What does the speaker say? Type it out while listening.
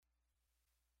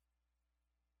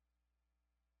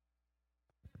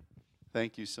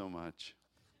Thank you so much,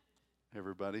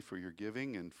 everybody, for your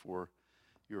giving and for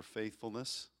your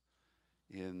faithfulness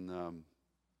in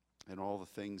all the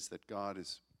things that God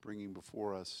is bringing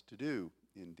before us to do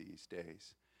in these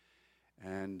days.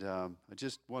 And I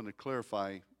just want to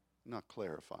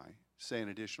say an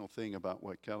additional thing about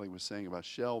what Kelly was saying about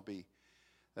Shelby.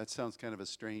 That sounds kind of a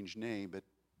strange name, but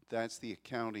that's the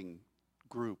accounting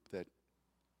group that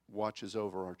watches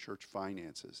over our church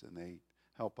finances, and they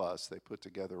help us. They put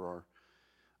together our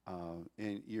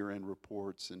year-end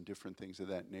reports and different things of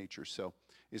that nature. So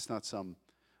it's not some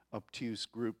obtuse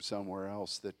group somewhere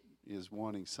else that is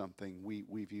wanting something.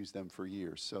 We've used them for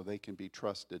years, so they can be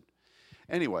trusted.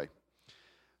 Anyway,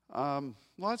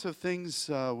 lots of things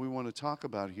we want to talk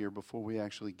about here before we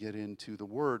actually get into the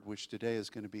Word, which today is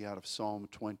going to be out of Psalm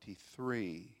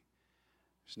 23.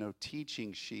 There's no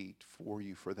teaching sheet for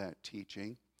you for that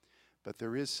teaching, but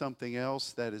there is something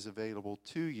else that is available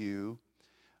to you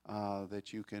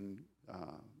that you can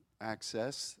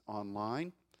access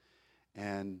online,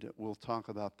 and we'll talk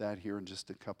about that here in just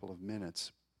a couple of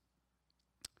minutes.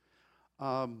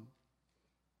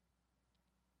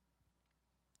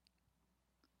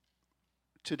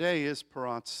 Today is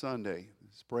Parat Sunday.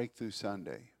 It's Breakthrough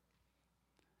Sunday.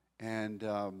 And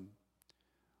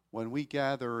when we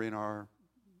gather in our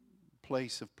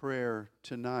place of prayer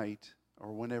tonight,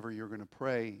 or whenever you're going to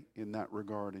pray in that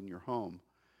regard in your home,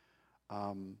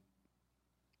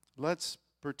 let's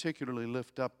particularly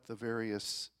lift up the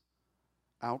various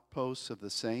outposts of the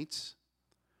saints.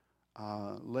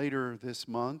 Later this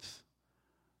month,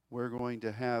 we're going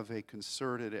to have a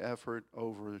concerted effort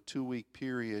over a 2-week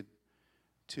period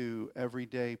to every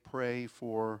day pray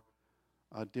for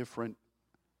a different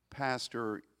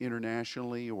pastor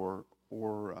internationally or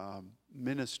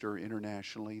minister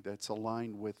internationally that's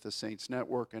aligned with the Saints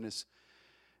Network. And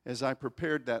as I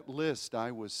prepared that list,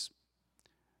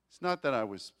 it's not that I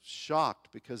was shocked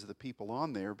because of the people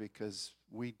on there, because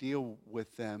we deal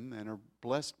with them and are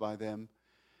blessed by them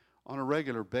on a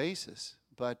regular basis,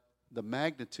 but the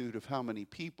magnitude of how many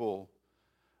people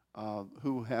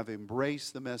who have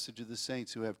embraced the message of the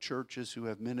saints, who have churches, who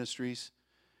have ministries.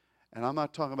 And I'm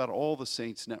not talking about all the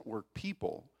Saints Network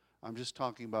people. I'm just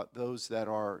talking about those that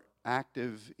are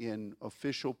active in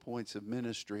official points of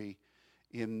ministry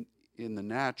in the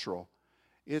natural.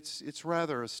 It's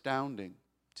rather astounding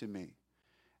to me.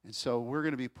 And so we're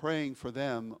going to be praying for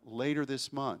them later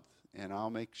this month. And I'll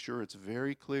make sure it's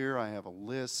very clear. I have a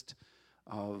list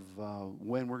of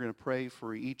when we're going to pray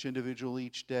for each individual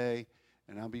each day.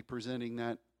 And I'll be presenting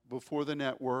that before the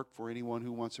network for anyone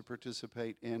who wants to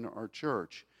participate in our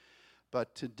church.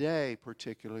 But today,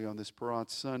 particularly on this Parat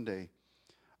Sunday,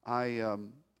 I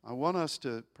want us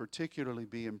to particularly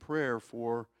be in prayer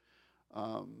for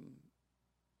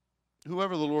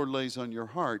whoever the Lord lays on your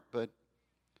heart. But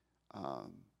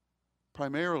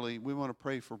primarily, we want to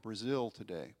pray for Brazil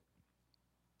today.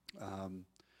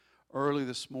 Early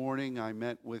this morning, I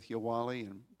met with Yawali,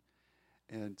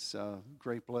 and it's a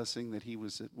great blessing that he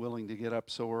was willing to get up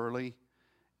so early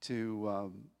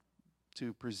to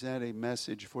present a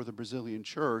message for the Brazilian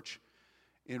church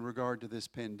in regard to this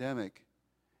pandemic.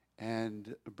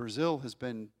 And Brazil has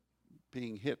been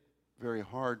being hit very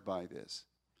hard by this.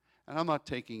 And I'm not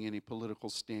taking any political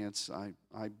stance.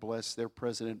 I bless their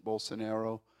president,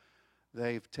 Bolsonaro.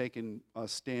 They've taken a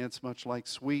stance much like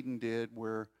Sweden did,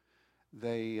 where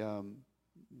they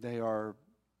are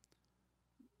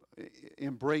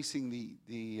embracing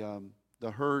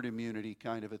the herd immunity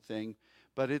kind of a thing,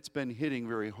 but it's been hitting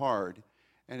very hard.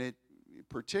 And it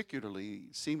particularly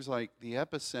seems like the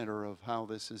epicenter of how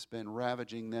this has been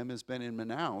ravaging them has been in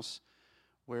Manaus,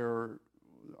 where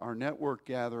our network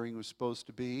gathering was supposed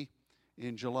to be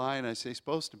in July. And I say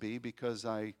supposed to be because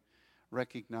I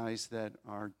recognize that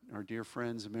our dear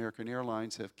friends American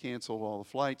Airlines have canceled all the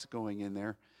flights going in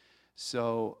there.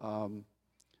 So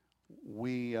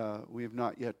we have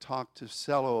not yet talked to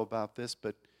Cello about this,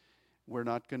 but we're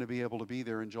not going to be able to be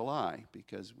there in July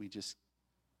because we just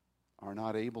are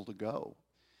not able to go.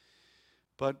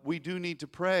 But we do need to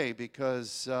pray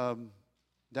because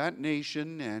that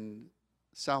nation and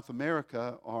South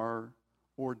America are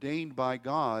ordained by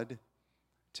God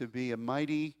to be a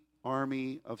mighty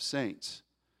army of saints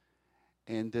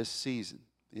in this season,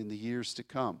 in the years to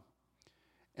come.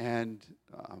 And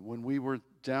when we were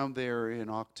down there in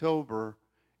October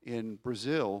in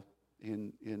Brazil,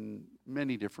 in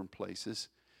many different places,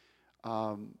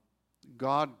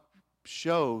 God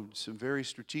showed some very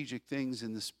strategic things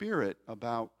in the Spirit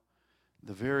about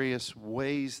the various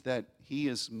ways that He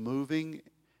is moving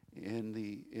in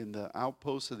the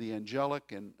outposts of the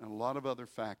angelic and a lot of other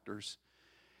factors.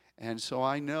 And so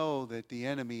I know that the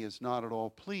enemy is not at all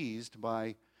pleased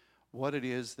by what it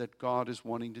is that God is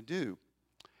wanting to do.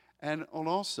 And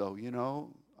also,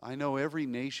 I know every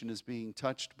nation is being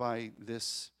touched by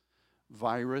this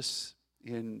virus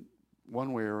in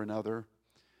one way or another.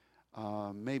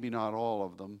 Maybe not all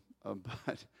of them,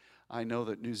 but I know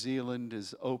that New Zealand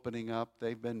is opening up.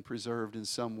 They've been preserved in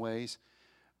some ways.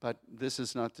 But this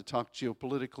is not to talk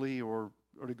geopolitically or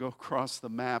to go across the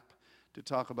map to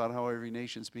talk about how every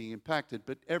nation is being impacted.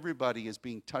 But everybody is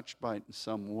being touched by it in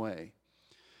some way.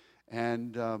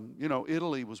 And,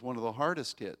 Italy was one of the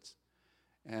hardest hits.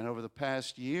 And over the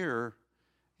past year,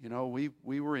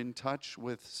 we were in touch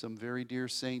with some very dear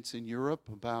saints in Europe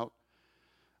about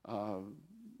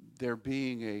there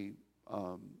being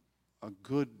a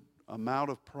good amount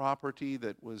of property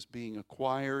that was being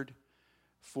acquired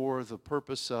for the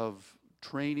purpose of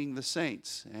training the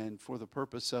saints and for the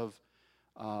purpose of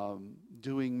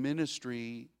doing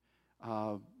ministry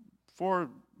for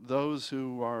those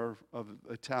who are of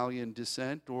Italian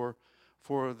descent, or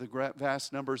for the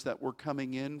vast numbers that were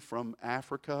coming in from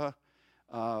Africa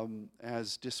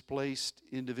as displaced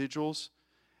individuals.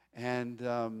 And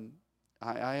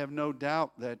I have no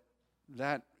doubt that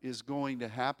that is going to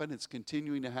happen. It's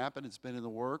continuing to happen. It's been in the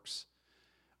works.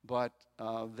 But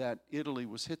that Italy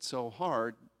was hit so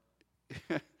hard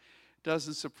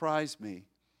doesn't surprise me.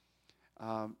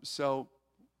 So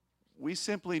we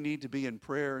simply need to be in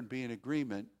prayer and be in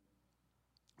agreement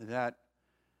that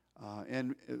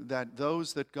and that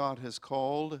those that God has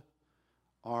called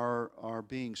are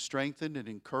being strengthened and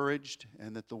encouraged,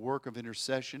 and that the work of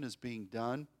intercession is being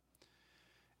done.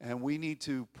 And we need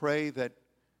to pray that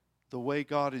the way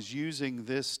God is using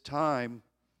this time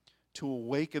to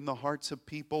awaken the hearts of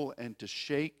people and to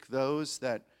shake those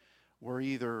that were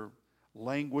either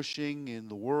languishing in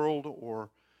the world or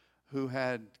who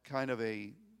had kind of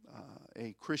a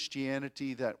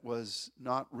Christianity that was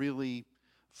not really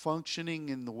functioning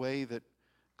in the way that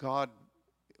God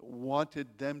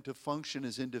wanted them to function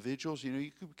as individuals.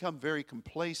 You could become very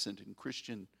complacent in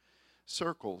Christian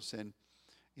circles. And,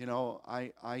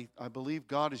 I believe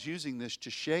God is using this to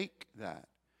shake that.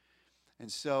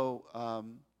 And so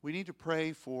we need to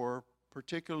pray for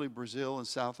particularly Brazil and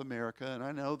South America. And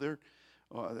I know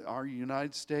our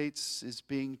United States is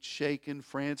being shaken.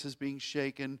 France is being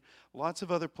shaken. Lots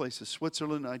of other places.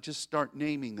 Switzerland, I just start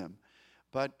naming them.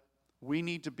 But we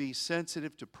need to be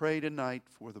sensitive to pray tonight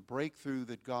for the breakthrough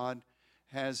that God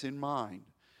has in mind.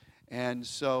 And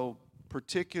so,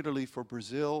 particularly for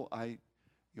Brazil,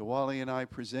 Yawali and I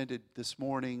presented this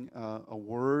morning a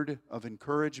word of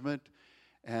encouragement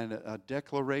and a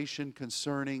declaration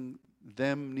concerning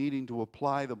them needing to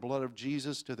apply the blood of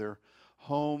Jesus to their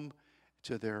home,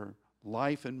 to their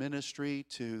life and ministry,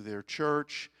 to their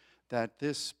church, that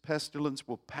this pestilence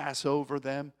will pass over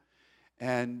them.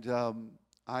 And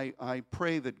I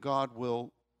pray that God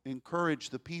will encourage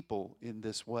the people in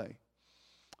this way.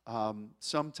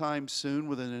 Sometime soon,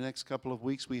 within the next couple of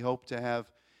weeks, we hope to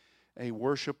have a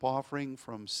worship offering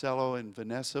from Cello and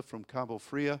Vanessa from Cabo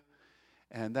Fria,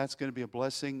 and that's going to be a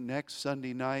blessing. Next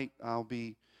Sunday night, I'll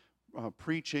be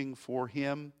preaching for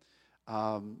him.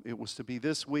 It was to be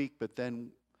this week, but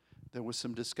then there was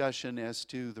some discussion as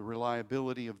to the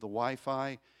reliability of the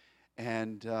Wi-Fi,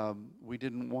 and we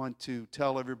didn't want to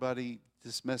tell everybody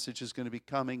this message is going to be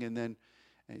coming, and then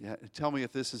tell me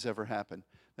if this has ever happened.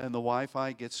 Then the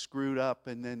Wi-Fi gets screwed up,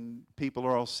 and then people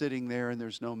are all sitting there, and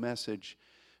there's no message.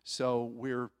 So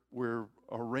we're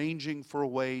arranging for a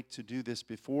way to do this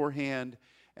beforehand,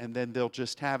 and then they'll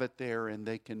just have it there, and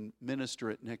they can minister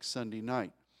it next Sunday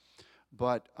night.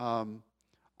 But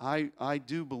I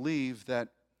do believe that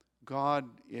God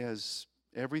is,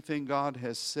 everything God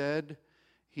has said,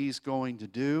 He's going to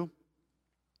do.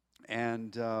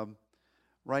 And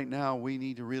right now we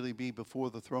need to really be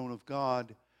before the throne of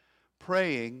God,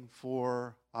 praying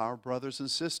for our brothers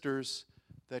and sisters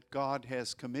that God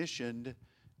has commissioned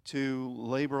to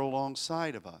labor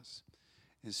alongside of us.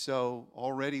 And so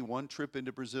already one trip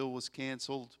into Brazil was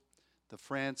canceled. The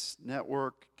France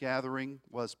network gathering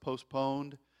was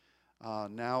postponed.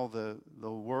 Now the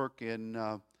work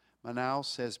in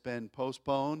Manaus has been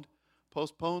postponed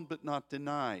but not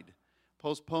denied.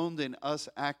 Postponed in us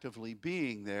actively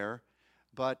being there,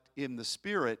 but in the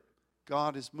Spirit,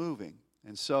 God is moving.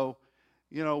 And so,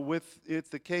 with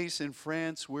the case in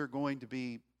France, we're going to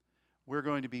be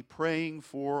praying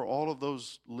for all of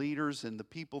those leaders and the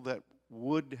people that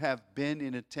would have been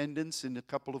in attendance in a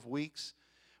couple of weeks.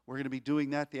 We're going to be doing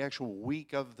that the actual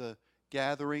week of the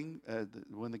gathering,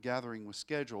 when the gathering was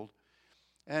scheduled.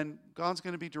 And God's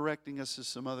going to be directing us to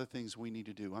some other things we need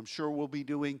to do. I'm sure we'll be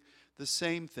doing the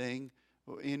same thing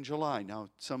in July. Now,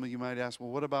 some of you might ask, well,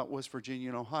 what about West Virginia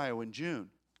and Ohio in June?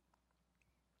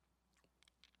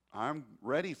 I'm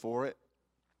ready for it.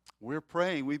 We're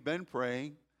praying. We've been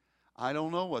praying. I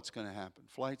don't know what's going to happen.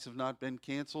 Flights have not been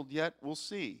canceled yet. We'll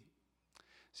see.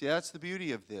 See, that's the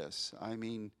beauty of this. I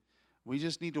mean, we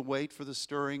just need to wait for the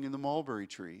stirring in the mulberry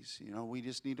trees. You know, we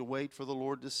just need to wait for the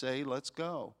Lord to say, let's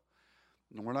go.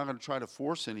 And we're not going to try to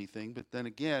force anything, but then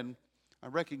again, I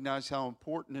recognize how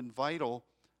important and vital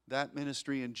that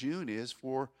ministry in June is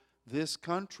for this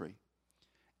country.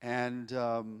 And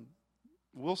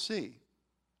we'll see.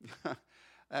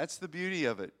 That's the beauty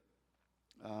of it.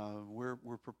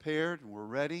 We're prepared and we're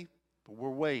ready, but we're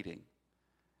waiting.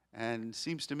 And it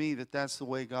seems to me that that's the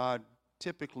way God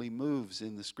typically moves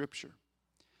in the Scripture.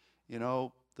 You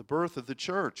know, the birth of the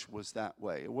church was that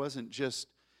way. It wasn't just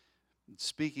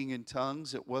speaking in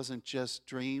tongues. It wasn't just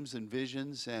dreams and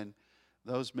visions and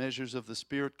those measures of the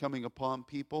Spirit coming upon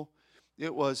people.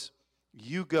 It was,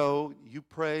 you go, you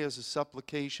pray as a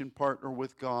supplication partner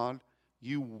with God.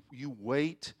 You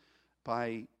wait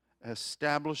by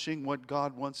establishing what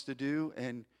God wants to do,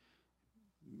 and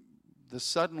the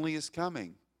suddenly is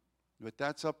coming. But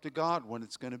that's up to God when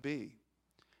it's going to be.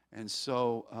 And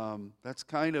so that's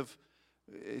kind of,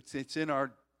 it's in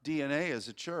our DNA as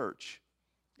a church,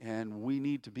 and we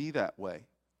need to be that way.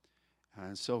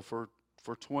 And so for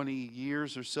 20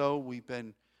 years or so, we've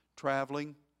been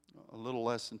traveling, a little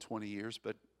less than 20 years,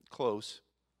 but close.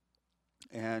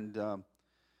 And,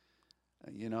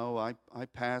 you know, I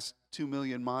passed 2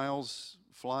 million miles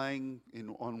flying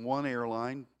on one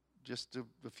airline just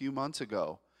a few months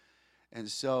ago. And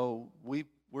so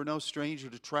we're no stranger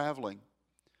to traveling,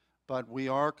 but we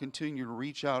are continuing to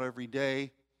reach out every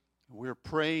day. We're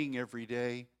praying every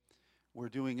day. We're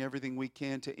doing everything we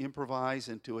can to improvise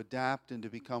and to adapt and to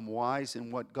become wise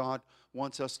in what God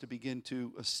wants us to begin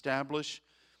to establish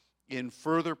in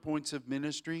further points of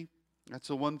ministry. That's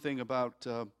the one thing about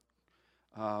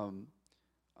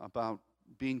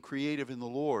being creative in the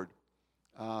Lord.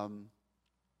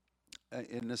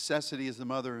 Necessity is the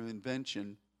mother of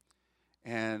invention.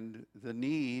 And the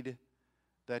need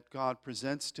that God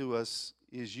presents to us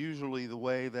is usually the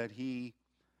way that He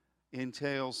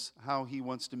entails how He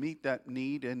wants to meet that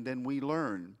need, and then we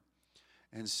learn.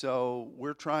 And so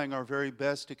we're trying our very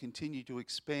best to continue to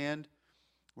expand.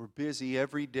 We're busy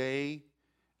every day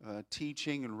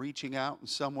teaching and reaching out in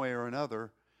some way or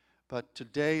another. But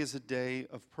today is a day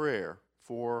of prayer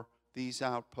for these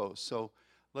outposts. So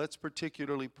let's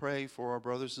particularly pray for our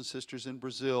brothers and sisters in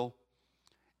Brazil.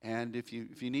 And if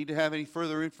you need to have any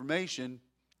further information,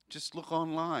 just look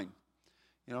online.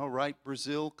 You know, write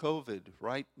Brazil COVID,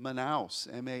 write Manaus,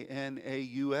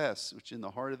 Manaus, which is in the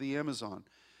heart of the Amazon,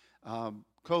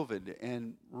 COVID,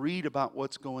 and read about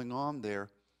what's going on there.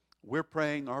 We're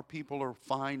praying our people are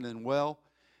fine and well,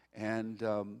 and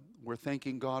we're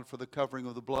thanking God for the covering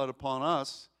of the blood upon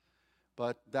us,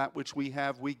 but that which we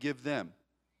have, we give them.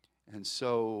 And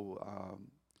so,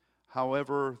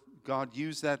 however, God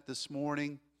used that this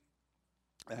morning,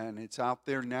 and it's out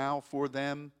there now for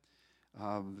them.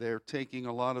 They're taking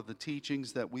a lot of the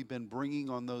teachings that we've been bringing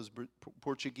on those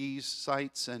Portuguese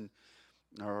sites and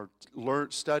are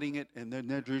studying it, and then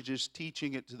they're just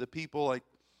teaching it to the people. Like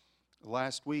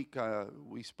last week,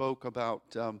 we spoke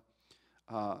about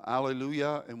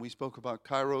Alleluia, and we spoke about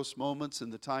Kairos moments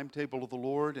and the timetable of the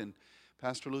Lord, and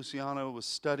Pastor Luciano was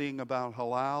studying about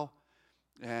halal,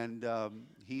 and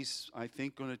he's, I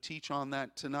think, going to teach on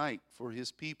that tonight for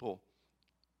his people.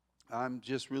 I'm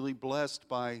just really blessed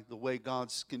by the way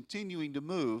God's continuing to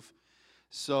move.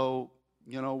 So,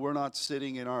 you know, we're not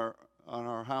sitting on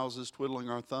our houses twiddling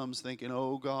our thumbs thinking,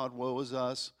 oh, God, woe is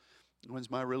us. When's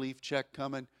my relief check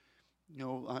coming? You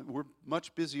know, we're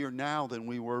much busier now than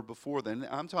we were before then.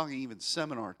 I'm talking even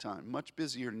seminar time. Much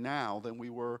busier now than we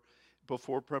were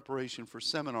before preparation for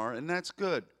seminar. And that's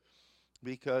good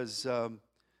because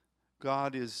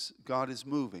God is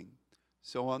moving.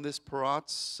 So on this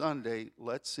Parat Sunday,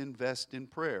 let's invest in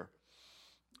prayer.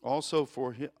 Also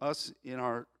for us in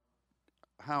our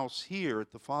house here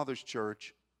at the Father's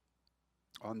Church,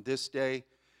 on this day,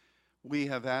 we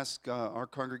have asked our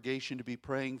congregation to be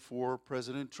praying for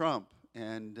President Trump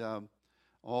and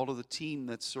all of the team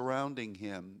that's surrounding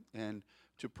him, and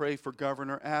to pray for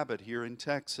Governor Abbott here in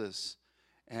Texas,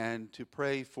 and to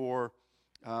pray for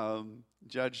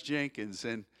Judge Jenkins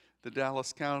and the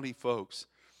Dallas County folks.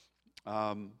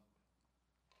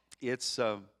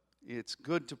 It's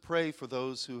good to pray for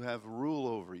those who have rule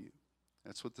over you.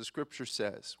 That's what the Scripture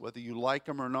says. Whether you like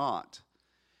them or not,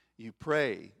 you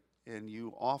pray and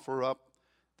you offer up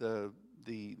the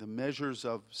measures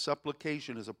of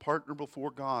supplication as a partner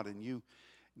before God, and you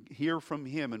hear from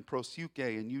him in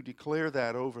prosuke, and you declare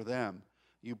that over them,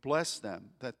 you bless them,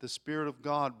 that the Spirit of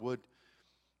God would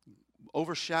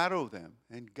overshadow them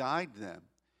and guide them,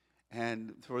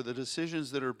 and for the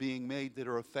decisions that are being made that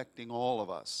are affecting all of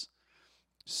us.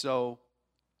 So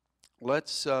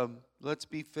let's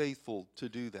be faithful to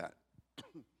do that.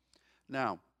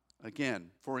 Now,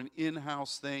 again, for an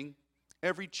in-house thing,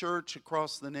 every church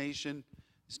across the nation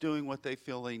is doing what they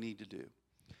feel they need to do.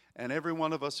 And every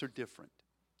one of us are different.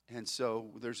 And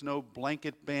so there's no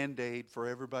blanket Band-Aid for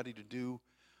everybody to do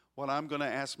what I'm going to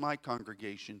ask my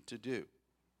congregation to do.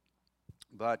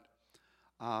 But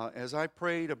as I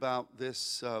prayed about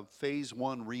this phase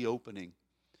 1 reopening,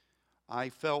 I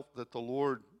felt that the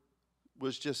Lord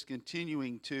was just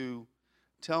continuing to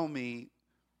tell me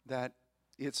that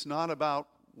it's not about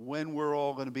when we're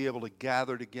all going to be able to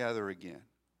gather together again.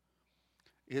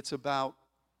 It's about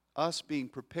us being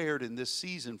prepared in this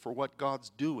season for what God's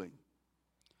doing.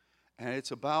 And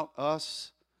it's about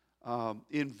us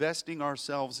investing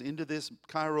ourselves into this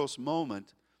Kairos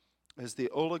moment as the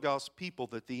Oligos people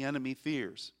that the enemy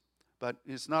fears. But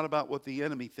it's not about what the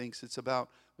enemy thinks. It's about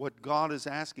what God is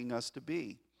asking us to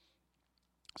be.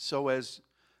 So as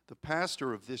the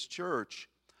pastor of this church,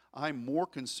 I'm more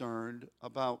concerned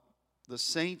about the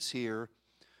saints here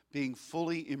being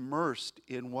fully immersed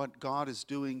in what God is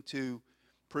doing to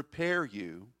prepare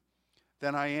you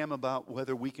than I am about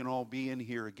whether we can all be in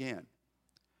here again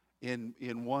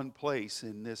in one place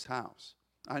in this house.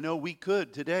 I know we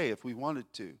could today if we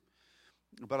wanted to,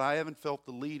 but I haven't felt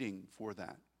the leading for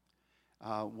that.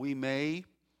 We may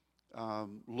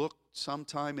look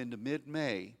sometime into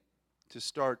mid-May to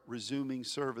start resuming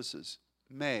services.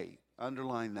 May,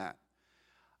 underline that.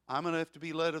 I'm going to have to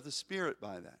be led of the Spirit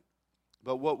by that.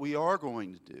 But what we are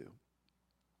going to do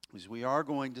is we are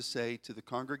going to say to the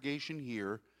congregation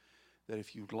here that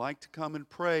if you'd like to come and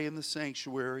pray in the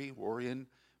sanctuary or in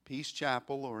Peace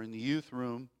Chapel or in the youth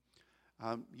room,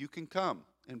 you can come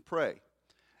and pray.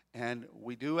 And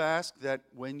we do ask that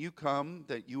when you come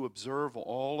that you observe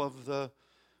all of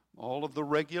the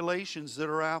regulations that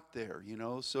are out there,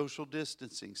 social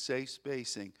distancing, safe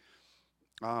spacing.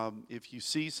 If you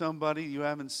see somebody you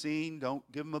haven't seen, don't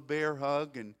give them a bear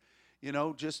hug, and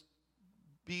just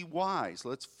be wise.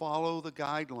 Let's follow the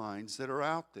guidelines that are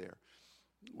out there.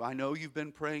 I know you've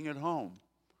been praying at home.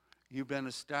 You've been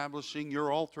establishing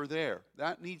your altar there.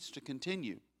 That needs to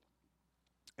continue.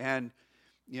 And,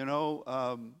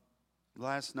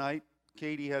 last night,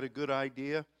 Katie had a good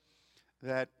idea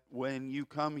that when you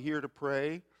come here to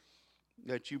pray,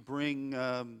 that you bring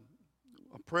a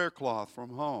prayer cloth from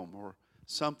home or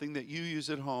something that you use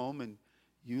at home, and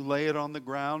you lay it on the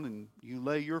ground and you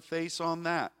lay your face on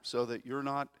that so that you're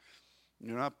not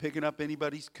picking up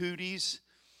anybody's cooties.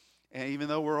 And even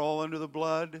though we're all under the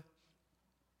blood,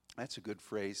 that's a good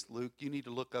phrase. Luke, you need to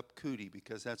look up cootie,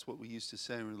 because that's what we used to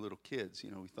say when we were little kids.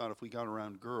 We thought if we got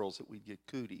around girls that we'd get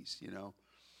cooties,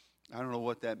 I don't know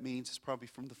what that means. It's probably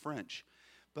from the French.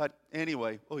 But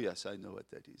anyway, oh yes, I know what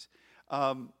that is.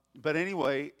 But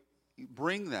anyway,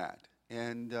 bring that,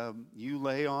 and you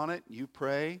lay on it, you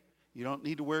pray. You don't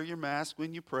need to wear your mask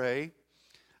when you pray,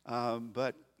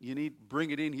 but you need to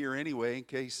bring it in here anyway in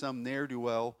case some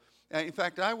ne'er-do-well. In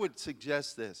fact, I would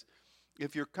suggest this.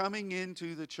 If you're coming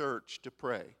into the church to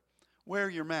pray, wear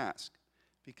your mask,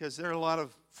 because there are a lot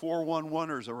of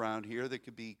 411ers around here that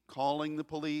could be calling the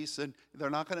police, and they're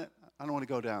not going to, I don't want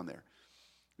to go down there.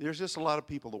 There's just a lot of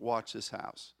people that watch this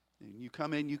house. And you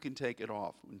come in, you can take it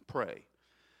off and pray.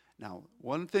 Now,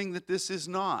 one thing that this is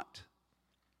not,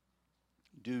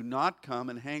 do not come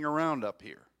and hang around up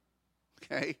here,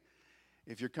 okay?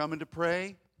 If you're coming to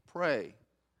pray, pray.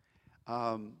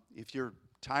 If you're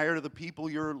tired of the people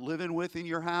you're living with in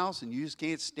your house and you just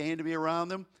can't stand to be around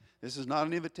them, this is not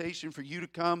an invitation for you to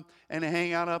come and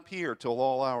hang out up here till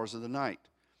all hours of the night.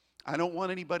 I don't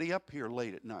want anybody up here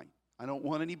late at night. I don't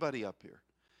want anybody up here,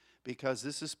 because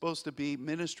this is supposed to be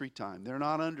ministry time. They're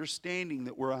not understanding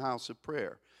that we're a house of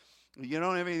prayer. You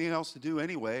don't have anything else to do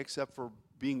anyway except for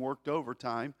being worked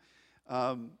overtime.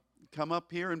 Come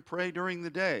up here and pray during the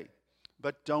day,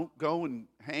 but don't go and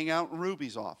hang out in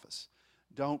Ruby's office.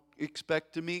 Don't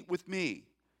expect to meet with me.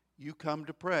 You come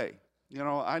to pray.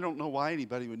 I don't know why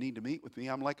anybody would need to meet with me.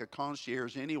 I'm like a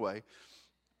concierge anyway.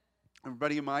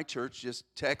 Everybody in my church just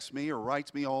texts me or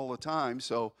writes me all the time,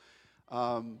 so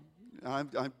I'm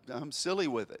silly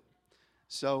with it.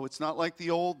 So it's not like the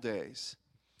old days.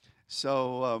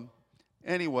 So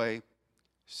anyway,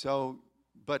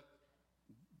 but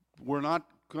we're not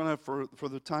going to, for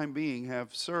the time being,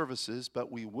 have services, but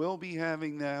we will be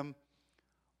having them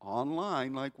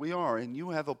online like we are. And you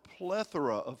have a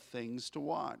plethora of things to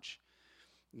watch.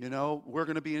 You know, we're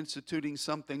going to be instituting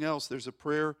something else. There's a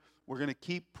prayer. We're going to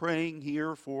keep praying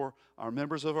here for our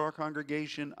members of our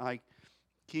congregation. I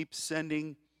keep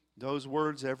sending those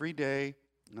words every day,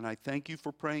 and I thank you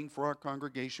for praying for our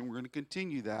congregation. We're going to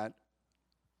continue that.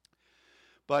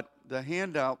 But the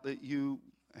handout that you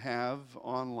have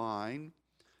online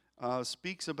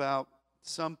speaks about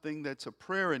something that's a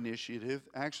prayer initiative,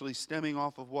 actually stemming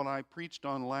off of what I preached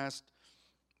on last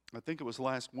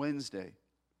Wednesday.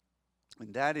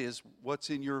 And that is what's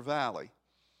in your valley.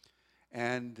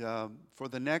 And for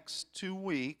the next 2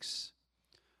 weeks,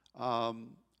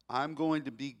 I'm going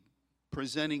to be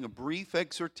presenting a brief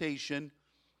exhortation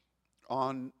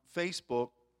on Facebook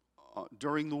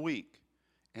during the week.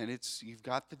 And you've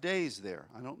got the days there.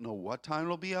 I don't know what time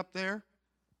it'll be up there.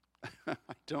 I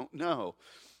don't know.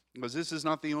 Because this is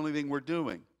not the only thing we're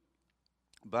doing.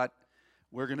 But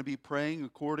we're going to be praying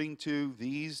according to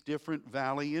these different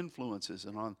valley influences.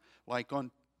 And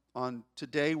on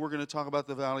today, we're going to talk about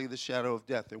the valley of the shadow of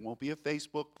death. There won't be a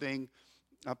Facebook thing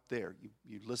up there.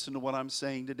 You listen to what I'm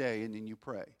saying today, and then you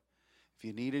pray. If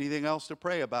you need anything else to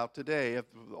pray about today, if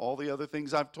all the other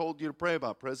things I've told you to pray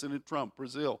about, President Trump,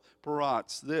 Brazil,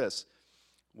 Parats, this,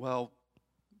 well,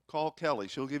 call Kelly.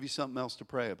 She'll give you something else to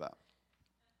pray about.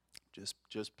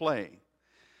 Just playing.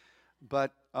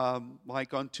 But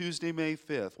like on Tuesday, May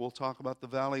 5th, we'll talk about the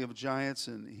Valley of Giants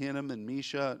and Hinnom and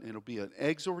Mesha. It'll be an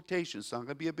exhortation. It's not going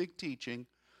to be a big teaching,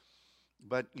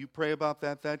 but you pray about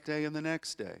that day and the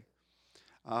next day.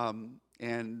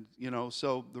 And, you know,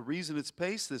 so the reason it's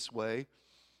paced this way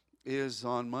is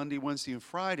on Monday, Wednesday, and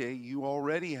Friday, you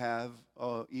already have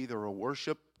either a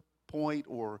worship point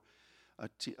or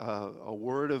a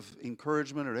word of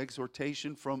encouragement or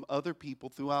exhortation from other people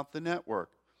throughout the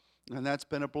network. And that's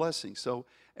been a blessing. So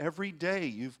every day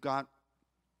you've got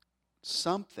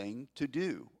something to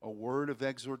do, a word of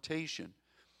exhortation.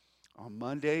 On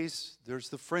Mondays, there's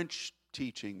the French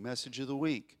teaching, Message of the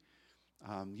Week.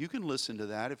 You can listen to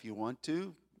that if you want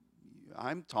to.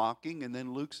 I'm talking and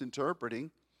then Luke's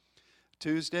interpreting.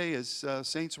 Tuesday is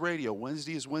Saints Radio.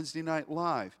 Wednesday is Wednesday Night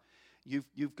Live.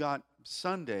 You've got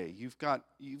Sunday.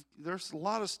 There's a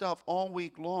lot of stuff all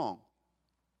week long.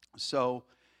 So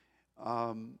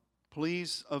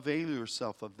please avail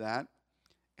yourself of that.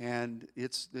 And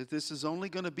this is only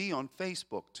going to be on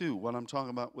Facebook too, what I'm talking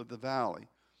about with the Valley.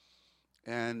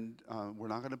 And we're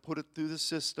not going to put it through the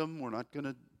system. We're not going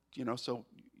to, so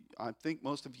I think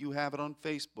most of you have it on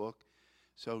Facebook.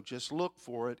 So just look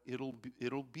for it.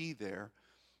 It'll be there.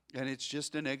 And it's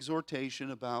just an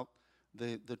exhortation about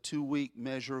the 2-week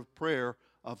measure of prayer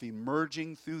of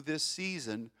emerging through this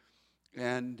season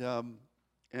and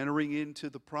entering into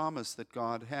the promise that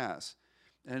God has.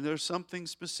 And there's something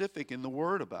specific in the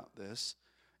Word about this,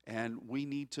 and we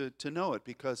need to know it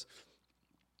because,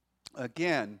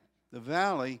 again, the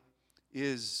valley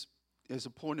is a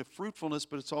point of fruitfulness,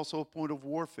 but it's also a point of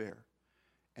warfare.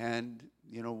 And,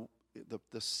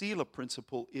 the Selah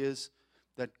principle is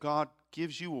that God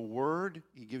gives you a word,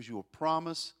 He gives you a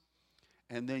promise,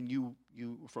 and then you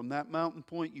from that mountain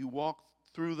point, you walk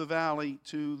through the valley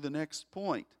to the next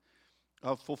point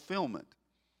of fulfillment.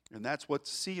 And that's what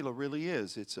Selah really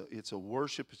is. It's a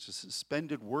worship, it's a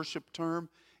suspended worship term.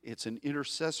 It's an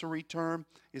intercessory term.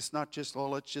 It's not just,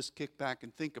 let's just kick back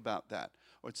and think about that.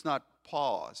 Or it's not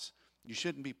pause. You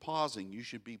shouldn't be pausing. You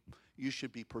should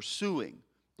be pursuing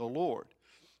the Lord.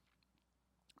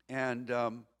 And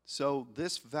so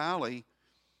this valley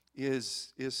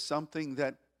is something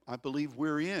that I believe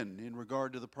we're in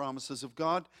regard to the promises of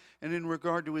God and in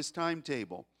regard to His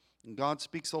timetable. And God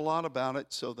speaks a lot about it,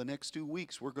 so the next 2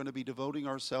 weeks we're going to be devoting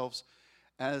ourselves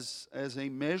as a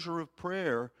measure of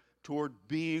prayer toward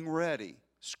being ready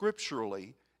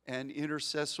scripturally and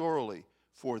intercessorily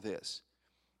for this.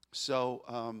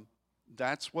 So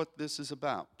that's what this is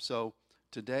about. So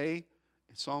today,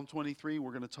 in Psalm 23,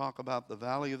 we're going to talk about the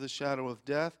valley of the shadow of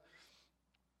death.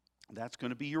 That's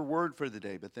going to be your word for the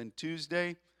day. But then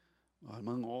Tuesday,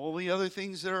 among all the other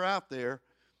things that are out there,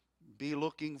 be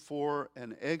looking for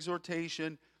an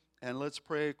exhortation, and let's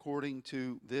pray according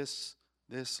to this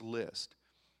list.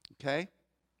 Okay?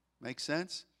 Make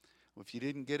sense? Well, if you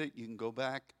didn't get it, you can go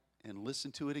back and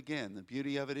listen to it again. The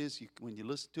beauty of it is when you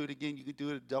listen to it again, you can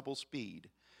do it at double speed.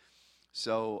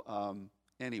 So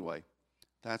anyway,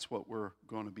 that's what we're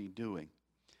going to be doing.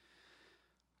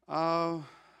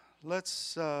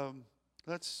 Let's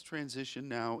transition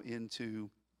now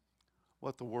into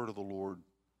what the word of the Lord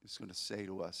is going to say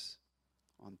to us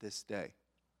on this day.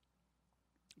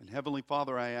 And Heavenly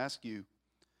Father, I ask you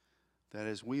that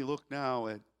as we look now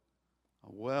at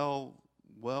a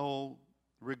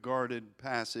well-regarded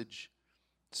passage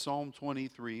Psalm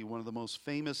 23, one of the most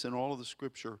famous in all of the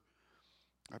Scripture.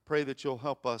 I pray that you'll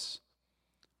help us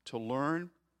to learn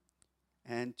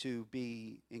and to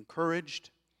be encouraged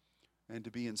and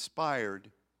to be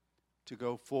inspired to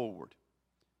go forward.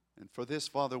 And for this,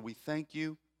 Father, we thank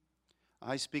you.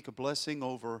 I speak a blessing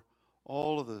over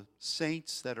all of the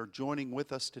saints that are joining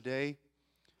with us today.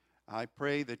 I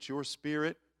pray that your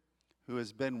Spirit, who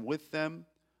has been with them,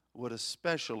 would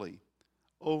especially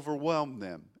overwhelm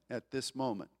them at this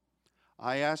moment.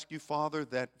 I ask you, Father,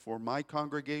 that for my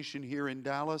congregation here in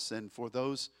Dallas and for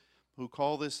those who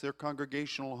call this their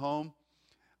congregational home,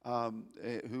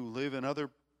 who live in other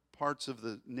parts of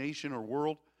the nation or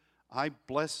world, I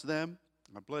bless them.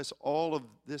 I bless all of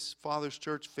this Father's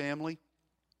Church family.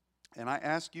 And I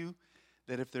ask you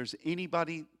that if there's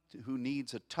anybody who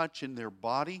needs a touch in their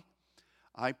body,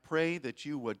 I pray that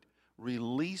you would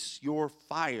release your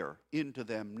fire into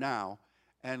them now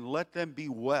and let them be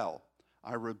well.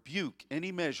 I rebuke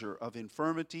any measure of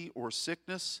infirmity or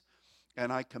sickness,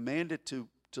 and I command it to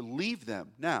leave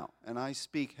them now. And I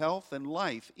speak health and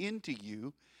life into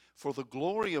you for the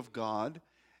glory of God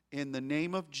in the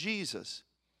name of Jesus.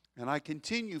 And I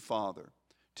continue, Father,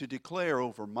 to declare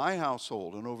over my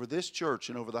household and over this church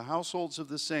and over the households of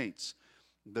the saints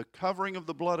the covering of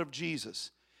the blood of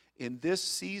Jesus in this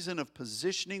season of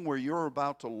positioning where you're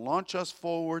about to launch us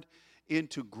forward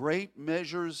into great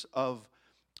measures of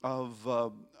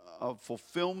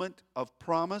fulfillment of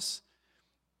promise.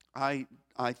 I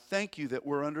thank you that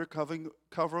we're under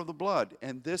cover of the blood,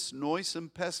 and this noisome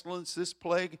pestilence, this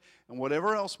plague, and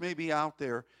whatever else may be out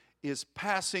there is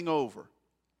passing over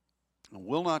and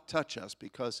will not touch us,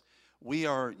 because we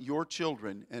are your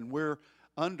children, and we're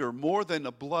under more than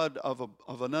the blood of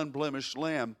an unblemished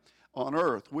lamb on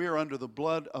earth. We are under the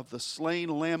blood of the slain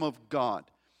Lamb of God,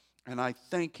 and I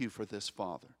thank you for this,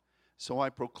 Father. So I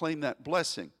proclaim that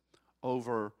blessing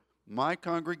over my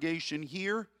congregation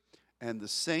here and the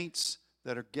saints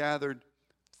that are gathered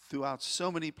throughout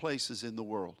so many places in the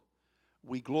world.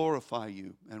 We glorify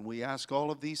you, and we ask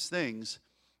all of these things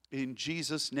in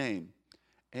Jesus' name.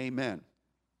 Amen.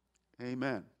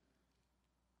 Amen.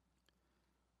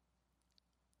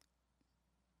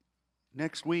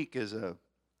 Next week is a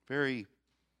very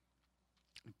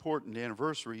important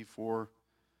anniversary for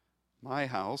my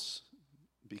house,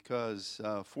 because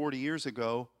 40 years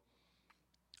ago,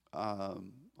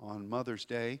 on Mother's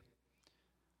Day,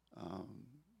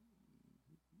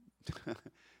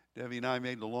 Debbie and I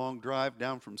made the long drive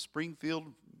down from Springfield,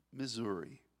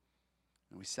 Missouri.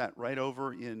 And we sat right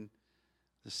over in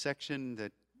the section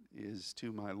that is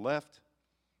to my left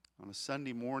on a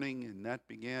Sunday morning, and that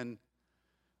began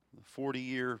the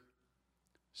 40-year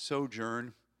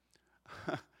sojourn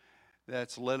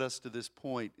that's led us to this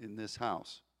point in this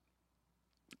house.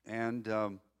 And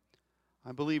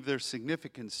I believe there's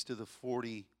significance to the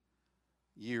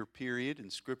 40-year period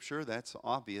in Scripture. That's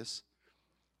obvious.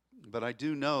 But I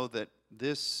do know that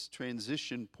this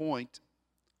transition point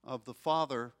of the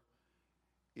Father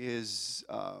is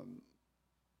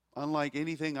unlike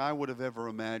anything I would have ever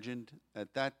imagined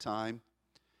at that time.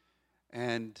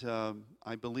 And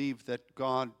I believe that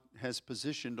God has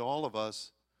positioned all of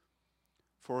us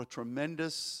for a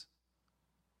tremendous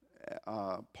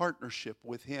partnership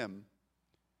with Him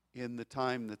in the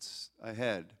time that's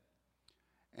ahead.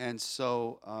 And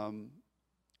so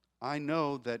I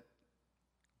know that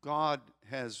God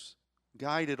has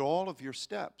guided all of your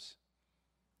steps,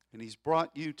 and He's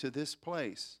brought you to this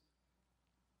place.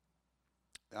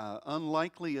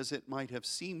 Unlikely as it might have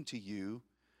seemed to you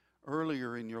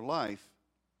earlier in your life,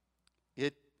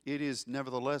 it is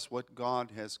nevertheless what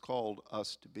God has called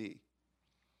us to be.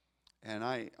 And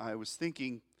I was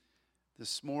thinking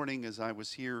this morning as I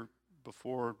was here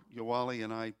before Yoali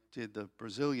and I did the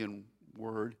Brazilian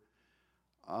word,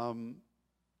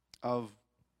 of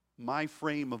my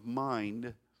frame of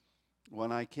mind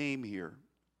when I came here.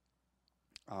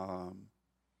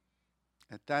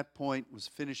 At that point, was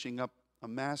finishing up a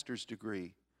master's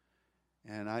degree.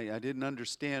 And I didn't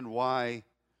understand why,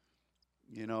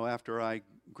 after I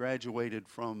graduated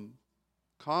from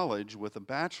college with a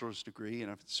bachelor's degree,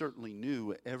 and I certainly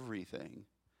knew everything,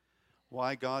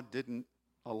 why God didn't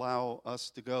allow us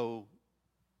to go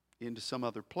into some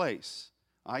other place.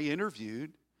 I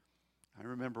interviewed. I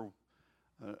remember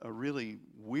a really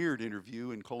weird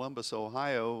interview in Columbus,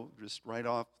 Ohio, just right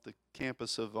off the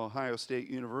campus of Ohio State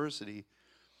University.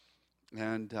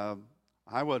 And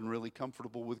I wasn't really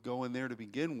comfortable with going there to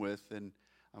begin with, and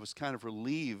I was kind of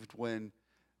relieved when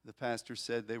the pastor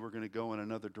said they were going to go in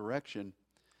another direction.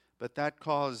 But that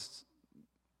caused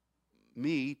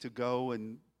me to go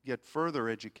and get further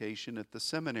education at the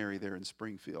seminary there in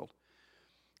Springfield.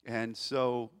 And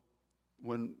so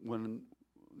when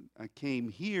I came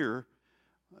here,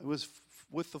 it was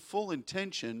with the full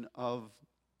intention of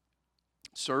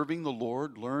serving the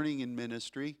Lord, learning in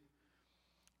ministry,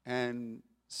 and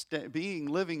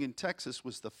living in Texas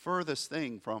was the furthest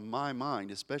thing from my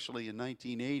mind, especially in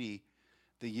 1980,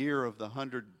 the year of the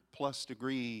 100+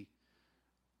 degree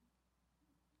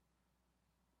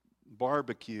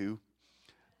barbecue.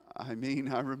 I mean,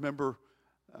 I remember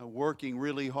working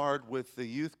really hard with the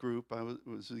youth group. I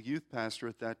was a youth pastor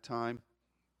at that time.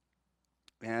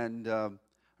 And I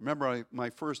remember my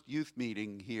first youth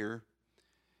meeting here.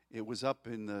 It was up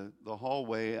in the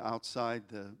hallway outside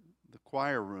the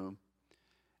choir room.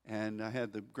 And I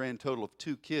had the grand total of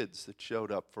 2 kids that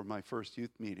showed up for my first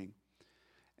youth meeting.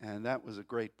 And that was a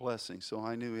great blessing. So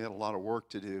I knew we had a lot of work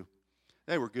to do.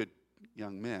 They were good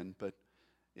young men, but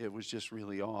it was just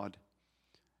really odd.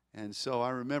 And so I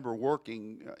remember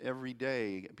working every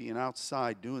day, being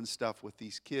outside doing stuff with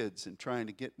these kids and trying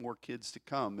to get more kids to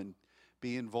come and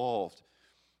be involved.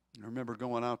 I remember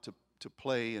going out to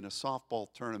play in a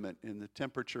softball tournament, and the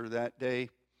temperature that day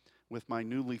with my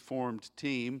newly formed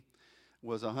team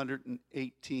was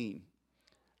 118.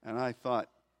 And I thought,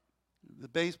 the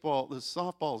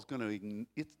softball is going to,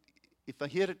 if I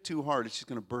hit it too hard, it's just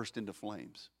going to burst into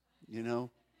flames, you know?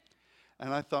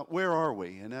 And I thought, where are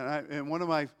we? And one of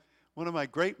my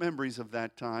great memories of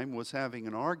that time was having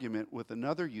an argument with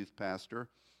another youth pastor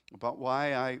about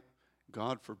why I,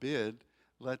 God forbid,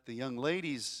 let the young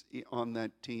ladies on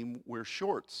that team wear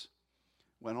shorts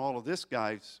when all of this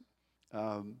guy's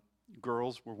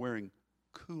girls were wearing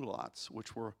culottes,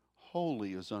 which were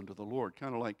holy as unto the Lord,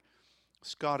 kind of like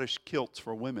Scottish kilts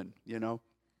for women, you know.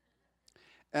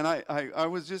 And I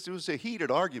was it was a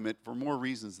heated argument for more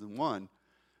reasons than one.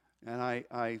 And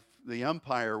the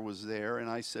umpire was there, and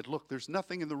I said, look, there's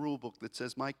nothing in the rule book that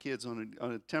says my kids on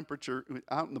a temperature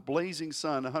out in the blazing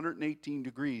sun, 118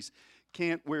 degrees,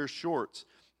 can't wear shorts.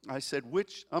 I said,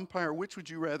 umpire, which would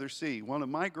you rather see? One of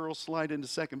my girls slide into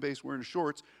second base wearing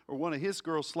shorts, or one of his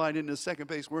girls slide into second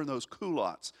base wearing those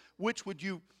culottes? Which would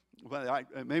you, well,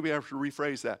 maybe I should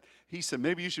rephrase that. He said,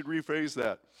 maybe you should rephrase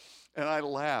that. And I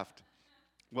laughed.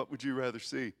 What would you rather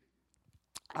see?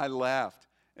 I laughed.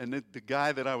 And the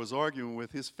guy that I was arguing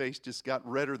with, his face just got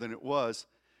redder than it was.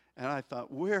 And I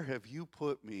thought, where have you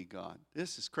put me, God?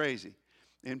 This is crazy.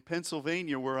 In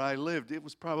Pennsylvania, where I lived, it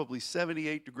was probably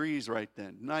 78 degrees right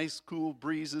then. Nice, cool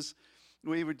breezes.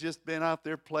 We had just been out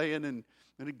there playing and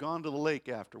had gone to the lake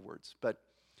afterwards. But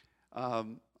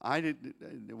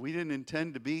we didn't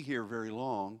intend to be here very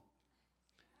long.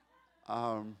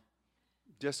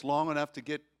 Just long enough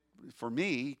for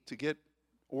me to get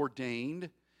ordained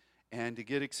and to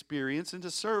get experience and to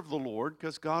serve the Lord,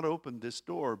 because God opened this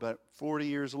door. But 40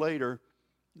 years later,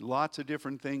 lots of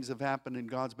different things have happened, and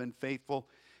God's been faithful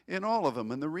in all of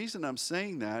them. And the reason I'm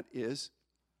saying that is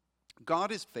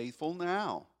God is faithful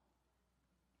now.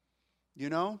 You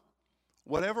know,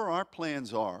 whatever our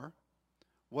plans are,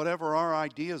 whatever our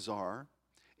ideas are,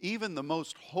 even the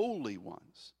most holy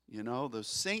ones, you know, the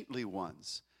saintly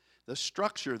ones, the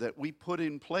structure that we put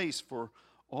in place for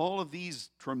all of these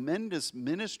tremendous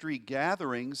ministry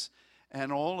gatherings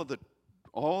and all of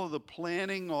the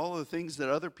planning, all of the things that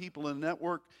other people in the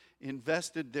network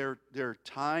invested their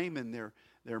time and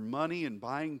their money in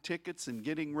buying tickets and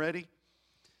getting ready.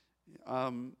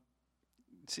 It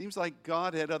seems like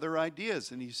God had other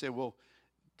ideas. And you say, well,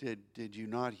 did you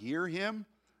not hear him?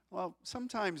 Well,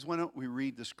 sometimes why don't we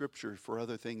read the scripture for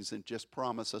other things than just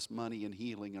promise us money and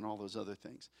healing and all those other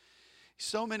things?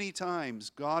 So many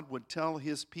times God would tell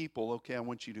his people, okay, I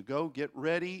want you to go, get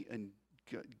ready, and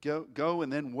go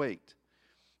and then wait.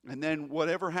 And then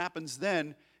whatever happens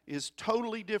then is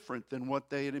totally different than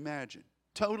what they had imagined.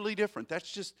 Totally different.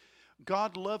 That's just,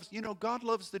 God loves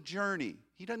the journey.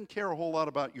 He doesn't care a whole lot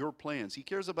about your plans. He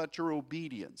cares about your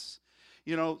obedience.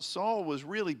 You know, Saul was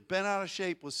really bent out of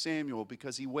shape with Samuel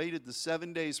because he waited the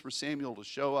 7 days for Samuel to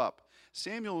show up.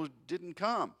 Samuel didn't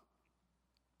come.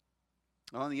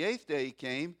 On the 8th day he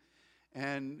came,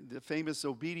 and the famous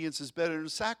obedience is better than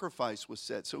sacrifice was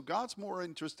said. So God's more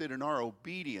interested in our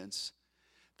obedience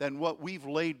than what we've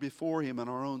laid before him in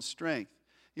our own strength.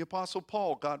 The Apostle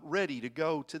Paul got ready to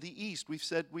go to the east.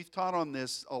 We've taught on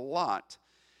this a lot.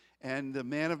 And the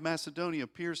man of Macedonia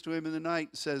appears to him in the night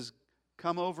and says,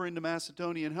 come over into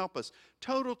Macedonia and help us.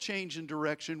 Total change in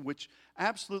direction, which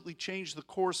absolutely changed the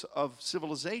course of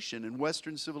civilization and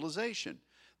Western civilization.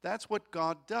 That's what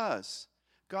God does.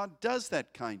 God does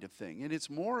that kind of thing. And it's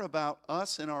more about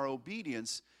us and our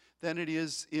obedience than it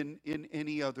is in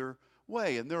any other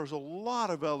way. And there's a lot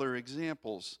of other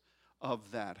examples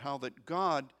of that, how that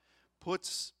God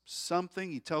puts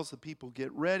something, he tells the people,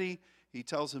 get ready. He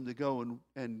tells them to go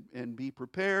and be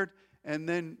prepared. And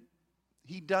then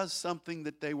he does something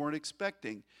that they weren't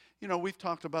expecting. You know, we've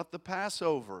talked about the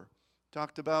Passover,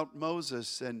 talked about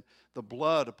Moses and the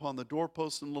blood upon the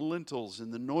doorposts and the lintels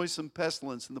and the noisome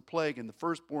pestilence and the plague and the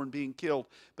firstborn being killed.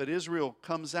 But Israel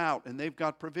comes out and they've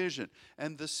got provision.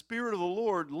 And the Spirit of the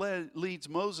Lord leads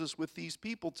Moses with these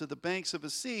people to the banks of a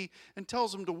sea and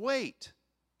tells them to wait.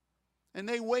 And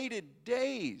they waited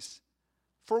days.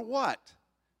 For what?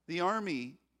 The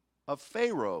army of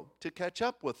Pharaoh to catch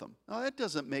up with them. Now, that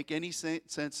doesn't make any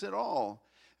sense at all.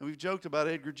 And we've joked about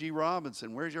Edgar G.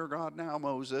 Robinson. Where's your God now,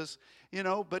 Moses? You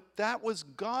know, but that was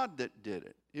God that did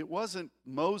it. It wasn't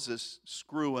Moses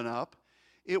screwing up.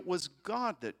 It was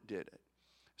God that did it.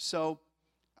 So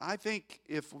I think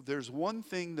if there's one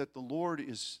thing that the Lord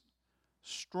is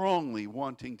strongly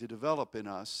wanting to develop in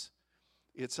us,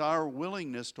 it's our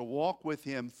willingness to walk with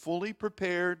Him fully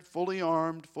prepared, fully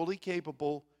armed, fully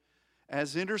capable,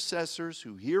 as intercessors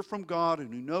who hear from God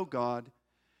and who know God.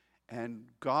 And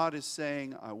God is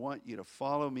saying, I want you to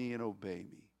follow me and obey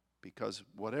me. Because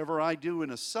whatever I do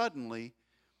in a suddenly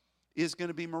is going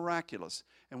to be miraculous.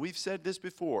 And we've said this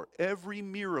before. Every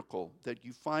miracle that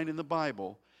you find in the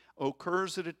Bible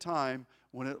occurs at a time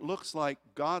when it looks like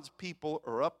God's people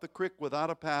are up the creek without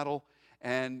a paddle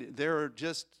and they're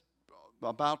just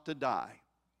about to die.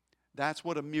 That's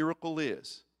what a miracle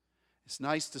is. It's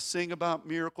nice to sing about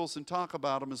miracles and talk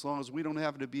about them as long as we don't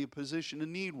have to be in a position to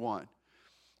need one.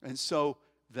 And so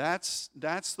that's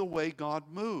the way God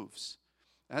moves.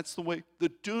 That's the way the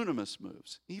dunamis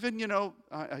moves. Even, you know,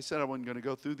 I said I wasn't going to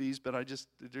go through these, but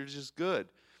they're just good.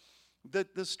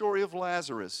 The story of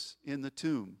Lazarus in the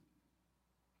tomb.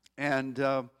 And,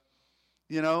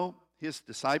 you know, his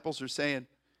disciples are saying,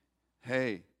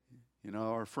 hey, you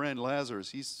know, our friend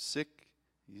Lazarus, he's sick.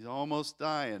 He's almost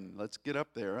dying. Let's get up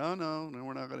there. Oh, no,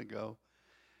 we're not going to go.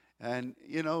 And,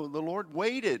 you know, the Lord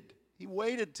waited. He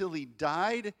waited till he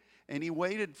died, and he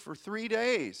waited for 3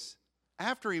 days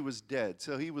after he was dead.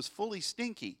 So he was fully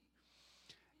stinky.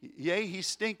 Yea, he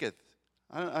stinketh.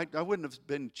 I wouldn't have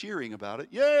been cheering about it.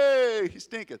 Yay, he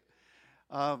stinketh.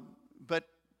 But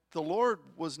the Lord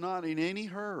was not in any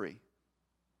hurry.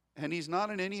 And he's not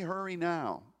in any hurry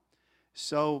now.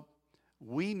 So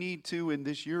we need to, in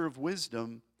this year of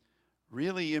wisdom,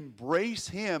 really embrace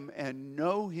him and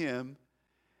know him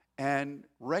and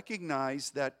recognize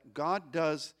that God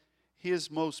does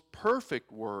his most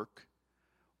perfect work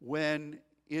when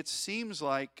it seems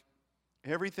like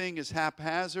everything is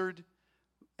haphazard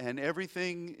and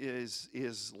everything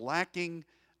is lacking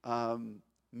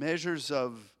measures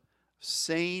of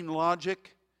sane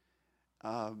logic,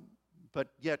 but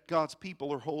yet God's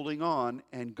people are holding on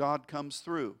and God comes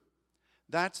through.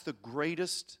 That's the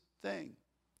greatest thing.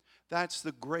 That's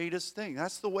the greatest thing.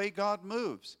 That's the way God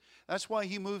moves. That's why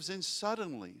he moves in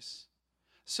suddenlies.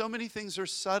 So many things are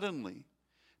suddenly.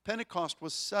 Pentecost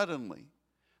was suddenly.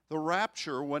 The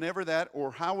rapture, whenever that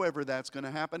or however that's going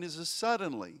to happen, is a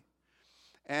suddenly.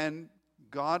 And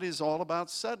God is all about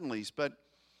suddenlies. But,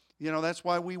 you know, that's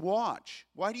why we watch.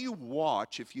 Why do you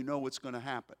watch if you know what's going to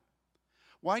happen?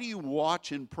 Why do you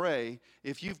watch and pray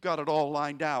if you've got it all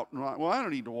lined out? Well, I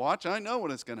don't need to watch. I know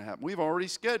when it's going to happen. We've already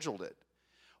scheduled it.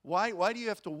 Why do you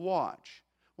have to watch?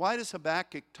 Why does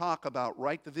Habakkuk talk about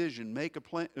write the vision, make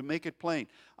it plain?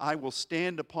 I will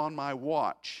stand upon my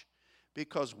watch.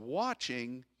 Because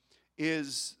watching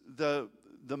is the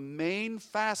main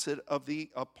facet of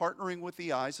partnering with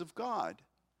the eyes of God.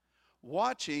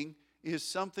 Watching is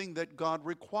something that God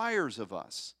requires of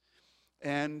us.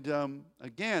 And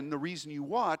again, the reason you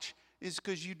watch is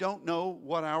because you don't know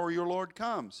what hour your Lord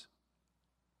comes.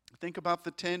 Think about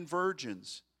the 10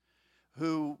 virgins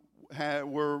who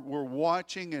were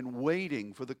watching and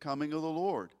waiting for the coming of the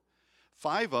Lord.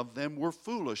 5 of them were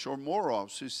foolish or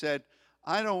moros who said,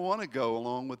 I don't want to go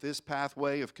along with this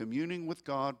pathway of communing with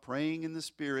God, praying in the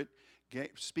Spirit,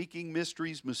 speaking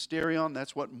mysteries, mysterion.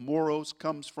 That's what moros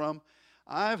comes from.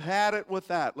 I've had it with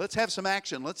that. Let's have some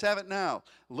action. Let's have it now.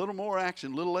 A little more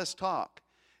action, a little less talk.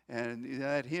 And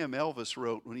that hymn Elvis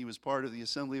wrote when he was part of the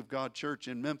Assembly of God Church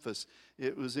in Memphis.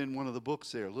 It was in one of the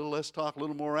books there. A little less talk, a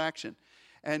little more action.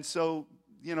 And so,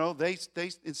 you know, they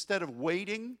instead of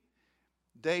waiting,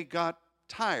 they got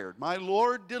tired. My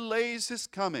Lord delays his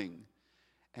coming.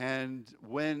 And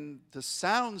when the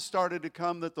sound started to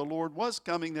come that the Lord was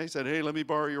coming, they said, hey, let me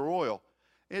borrow your oil.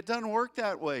 It doesn't work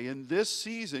that way. In this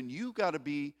season, you've got to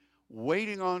be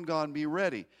waiting on God and be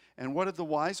ready. And what did the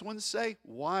wise ones say?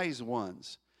 Wise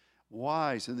ones.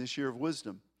 Wise in this year of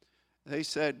wisdom. They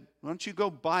said, why don't you go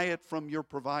buy it from your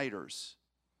providers?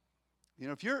 You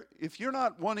know, if you're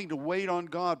not wanting to wait on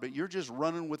God, but you're just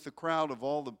running with the crowd of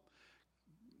all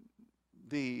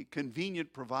the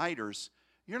convenient providers,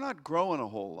 you're not growing a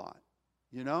whole lot,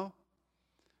 you know?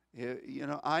 You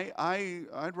know,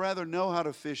 I'd rather know how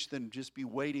to fish than just be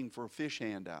waiting for a fish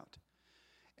handout.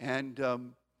 And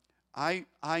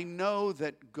I know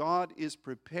that God is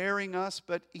preparing us,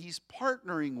 but He's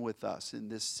partnering with us in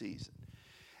this season.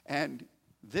 And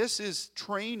this is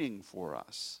training for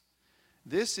us.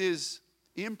 This is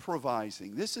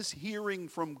improvising. This is hearing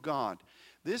from God.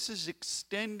 This is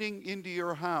extending into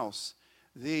your house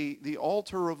the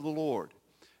altar of the Lord.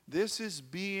 This is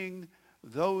being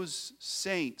those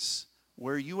saints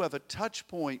where you have a touch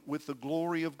point with the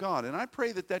glory of God. And I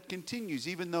pray that that continues,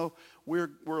 even though we're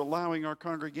allowing our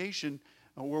congregation,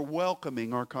 we're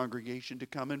welcoming our congregation to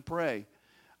come and pray.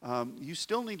 You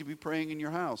still need to be praying in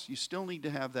your house. You still need to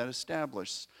have that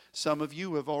established. Some of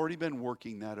you have already been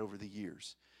working that over the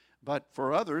years. But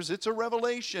for others, it's a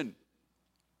revelation.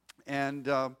 And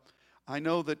I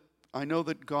know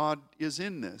that God is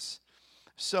in this.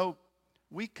 So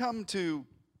we come to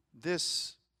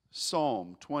this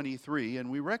Psalm 23, and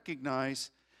we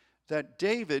recognize that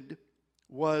David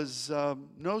was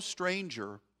no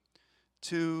stranger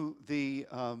to the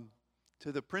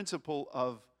principle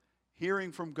of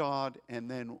hearing from God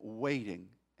and then waiting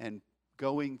and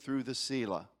going through the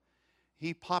Selah.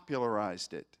 He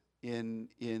popularized it in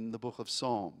the book of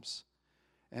Psalms.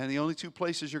 And the only two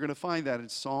places you're going to find that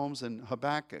is Psalms and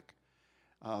Habakkuk,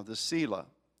 the Selah.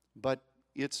 But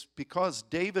it's because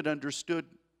David understood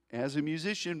as a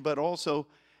musician, but also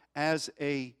as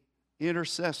an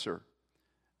intercessor,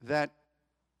 that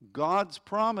God's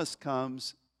promise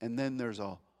comes and then there's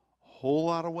a whole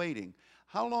lot of waiting.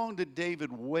 How long did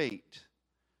David wait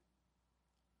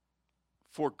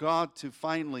for God to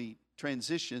finally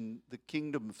transition the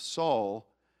kingdom of Saul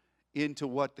into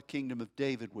what the kingdom of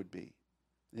David would be?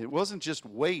 It wasn't just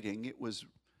waiting, it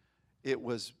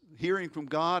was hearing from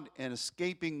God and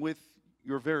escaping with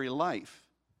your very life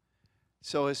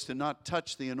so as to not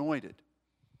touch the anointed.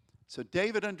 So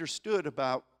David understood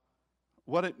about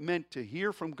what it meant to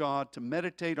hear from God, to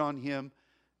meditate on Him,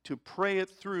 to pray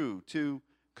it through, to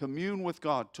commune with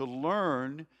God, to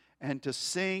learn and to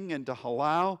sing and to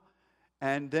halal,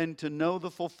 and then to know the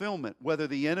fulfillment, whether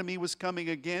the enemy was coming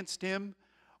against him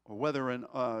or whether,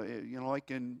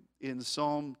 like in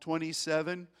Psalm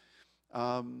 27,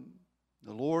 the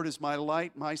Lord is my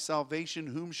light, my salvation,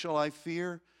 whom shall I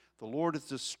fear? The Lord is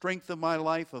the strength of my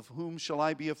life, of whom shall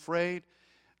I be afraid?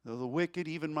 Though the wicked,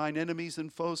 even mine enemies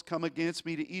and foes, come against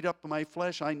me to eat up my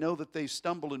flesh, I know that they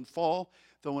stumble and fall.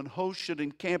 Though an host should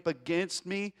encamp against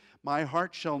me, my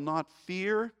heart shall not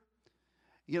fear.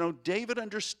 You know, David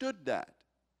understood that.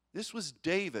 This was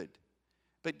David.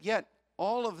 But yet,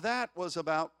 all of that was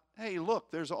about, hey,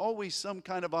 look, there's always some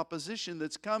kind of opposition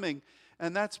that's coming,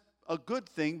 and that's a good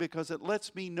thing because it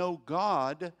lets me know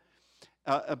God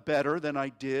better than I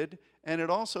did, and it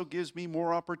also gives me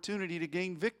more opportunity to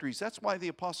gain victories. That's why the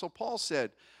Apostle Paul said,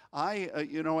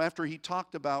 after he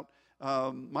talked about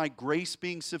my grace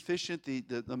being sufficient,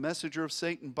 the messenger of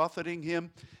Satan buffeting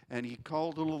him, and he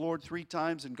called to the Lord 3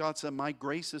 times, and God said, my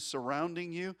grace is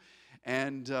surrounding you.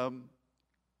 And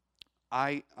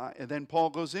and then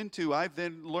Paul goes into, I've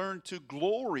then learned to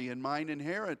glory in my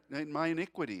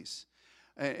iniquities,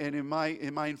 and in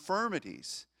my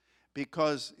infirmities.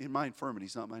 Because in my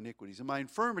infirmities, not my iniquities, in my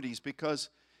infirmities, because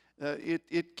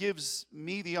it gives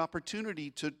me the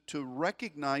opportunity to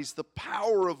recognize the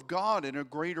power of God in a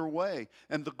greater way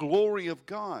and the glory of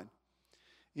God.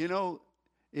 You know,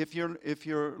 if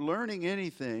you're learning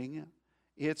anything,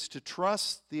 it's to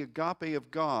trust the agape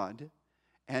of God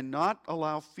and not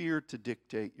allow fear to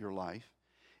dictate your life.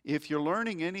 If you're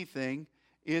learning anything,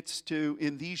 it's to,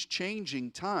 in these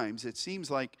changing times, it seems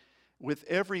like with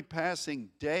every passing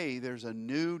day, there's a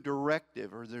new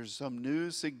directive, or there's some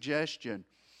new suggestion,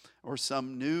 or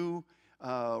some new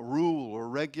rule or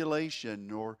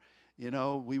regulation, or,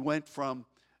 we went from,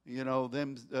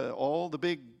 all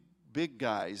the big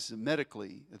guys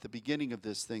medically at the beginning of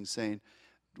this thing saying,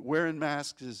 wearing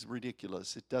masks is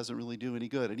ridiculous. It doesn't really do any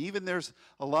good. And even there's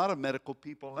a lot of medical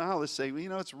people now that say,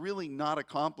 well, it's really not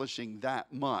accomplishing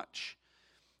that much.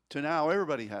 To now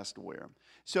everybody has to wear them.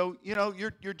 So,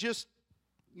 you're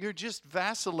just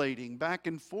vacillating back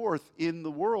and forth in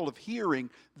the world of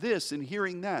hearing this and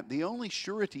hearing that. The only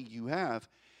surety you have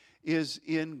is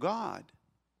in God.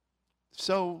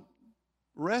 So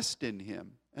rest in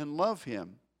Him and love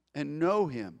Him and know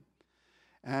Him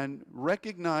and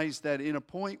recognize that in a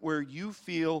point where you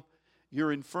feel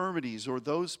your infirmities or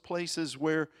those places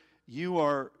where you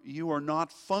are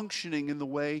not functioning in the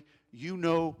way you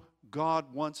know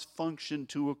God wants function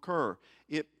to occur.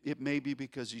 It may be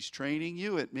because he's training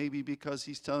you. It may be because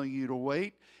he's telling you to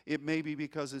wait. It may be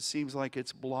because it seems like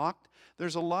it's blocked.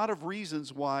 There's a lot of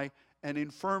reasons why an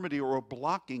infirmity or a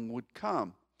blocking would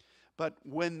come. But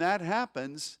when that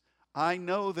happens, I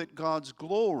know that God's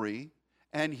glory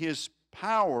and his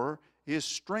power, his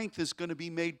strength is going to be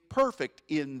made perfect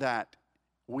in that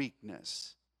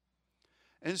weakness.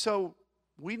 And so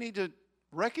we need to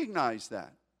recognize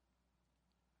that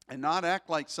and not act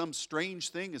like some strange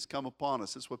thing has come upon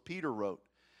us. That's what Peter wrote.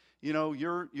 You know,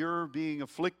 you're being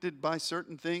afflicted by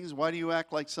certain things. Why do you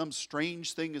act like some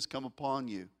strange thing has come upon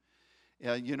you?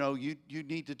 You know, you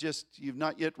need to you've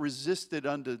not yet resisted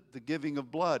unto the giving of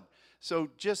blood. So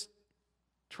just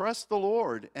trust the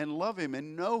Lord and love him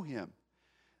and know him.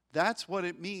 That's what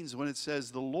it means when it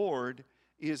says, the Lord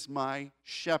is my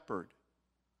shepherd.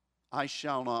 I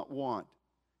shall not want.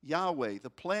 Yahweh, the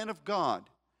plan of God,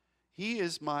 he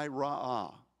is my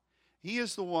Ra'ah. He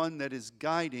is the one that is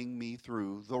guiding me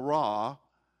through the Ra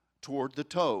toward the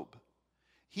Tob.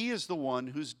 He is the one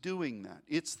who's doing that.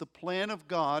 It's the plan of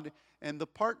God and the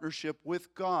partnership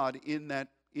with God in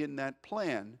that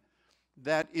plan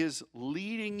that is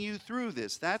leading you through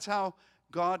this. That's how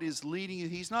God is leading you.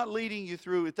 He's not leading you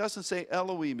through. It doesn't say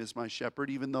Elohim is my shepherd,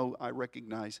 even though I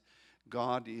recognize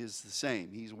God is the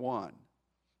same. He's one.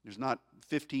 There's not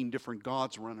 15 different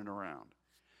gods running around.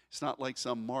 It's not like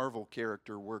some Marvel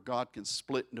character where God can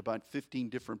split into about 15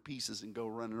 different pieces and go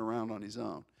running around on his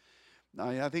own.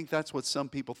 I think that's what some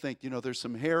people think. You know, there's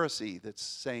some heresy that's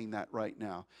saying that right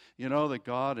now. You know, that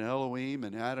God and Elohim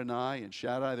and Adonai and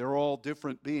Shaddai, they're all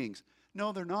different beings.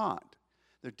 No, they're not.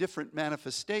 They're different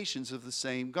manifestations of the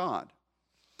same God.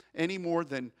 Any more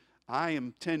than I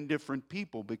am 10 different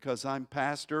people because I'm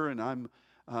pastor and I'm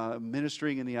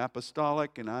ministering in the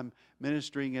apostolic, and I'm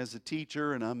ministering as a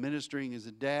teacher, and I'm ministering as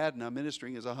a dad, and I'm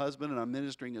ministering as a husband, and I'm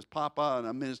ministering as papa, and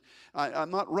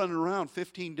I'm not running around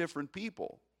 15 different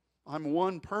people. I'm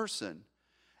one person.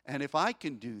 And if I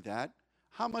can do that,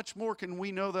 how much more can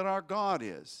we know that our God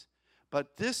is?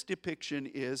 But this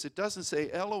depiction it doesn't say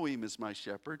Elohim is my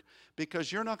shepherd, because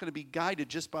you're not going to be guided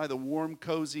just by the warm,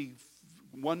 cozy,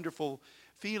 wonderful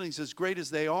feelings, as great as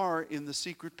they are, in the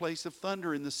secret place of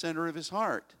thunder in the center of his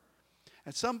heart.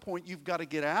 At some point, you've got to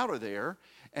get out of there,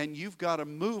 and you've got to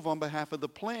move on behalf of the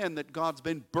plan that God's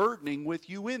been burdening with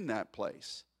you in that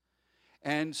place.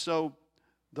 And so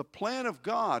the plan of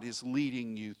God is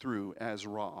leading you through as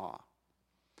Ra'ah.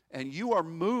 And you are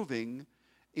moving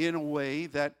in a way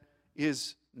that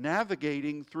is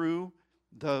navigating through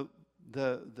the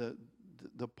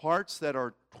parts that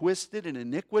are twisted and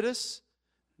iniquitous.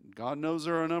 God knows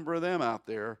there are a number of them out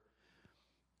there,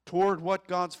 toward what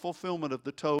God's fulfillment of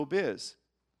the Tob is.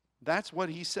 That's what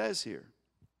he says here.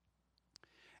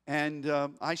 And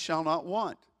I shall not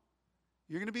want.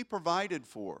 You're going to be provided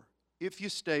for if you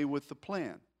stay with the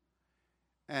plan.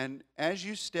 And as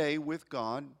you stay with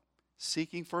God,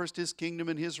 seeking first his kingdom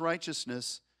and his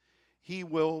righteousness, he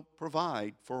will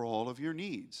provide for all of your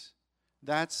needs.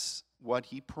 That's what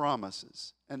he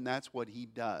promises, and that's what he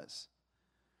does.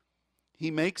 He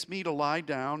makes me to lie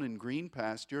down in green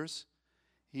pastures.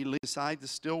 He leads beside the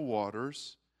still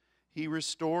waters. He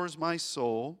restores my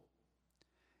soul.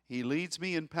 He leads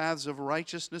me in paths of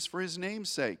righteousness for his name's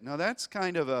sake. Now that's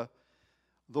kind of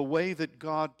the way that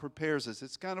God prepares us.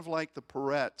 It's kind of like the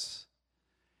Peretz.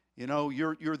 You know,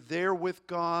 you're there with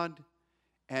God,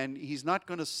 and he's not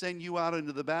going to send you out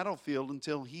into the battlefield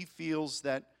until he feels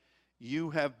that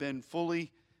you have been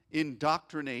fully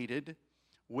indoctrinated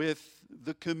with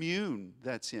the commune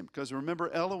that's him. Because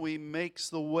remember, Elohim makes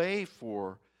the way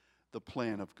for the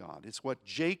plan of God. It's what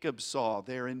Jacob saw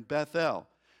there in Bethel,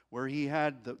 where he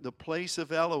had the place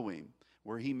of Elohim,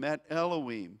 where he met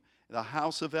Elohim, the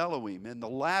house of Elohim, and the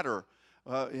ladder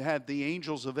had the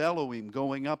angels of Elohim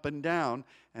going up and down,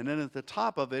 and then at the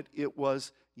top of it, it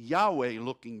was Yahweh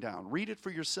looking down. Read it for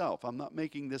yourself. I'm not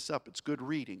making this up. It's good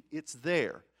reading. It's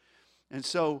there. And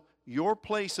so your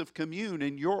place of commune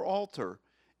and your altar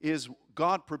is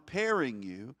God preparing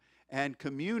you and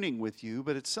communing with you,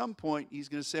 but at some point he's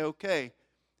going to say, okay,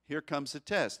 here comes the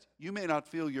test. You may not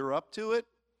feel you're up to it,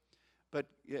 but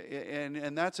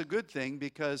and that's a good thing,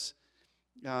 because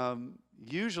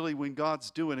usually when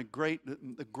God's doing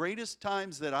the greatest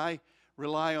times that I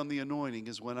rely on the anointing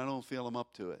is when I don't feel I'm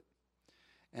up to it.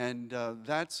 And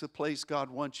that's the place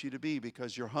God wants you to be,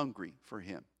 because you're hungry for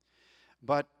him.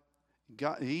 But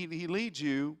God, he leads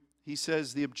you. He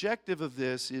says the objective of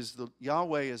this is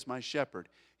Yahweh is my shepherd.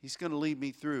 He's going to lead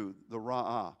me through the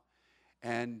Ra'ah.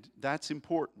 And that's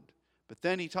important. But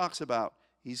then he talks about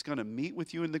He's going to meet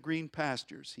with you in the green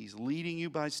pastures. He's leading you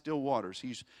by still waters.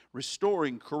 He's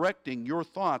restoring, correcting your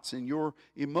thoughts and your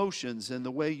emotions and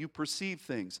the way you perceive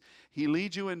things. He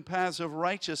leads you in paths of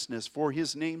righteousness for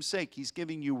His name's sake. He's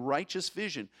giving you righteous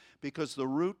vision because the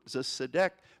root,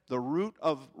 the root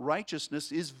of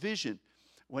righteousness is vision.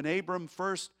 When Abram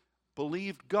first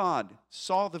believed God,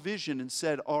 saw the vision and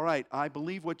said, all right, I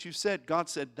believe what you said, God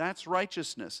said, that's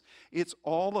righteousness. It's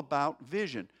all about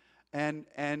vision. And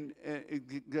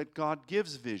that God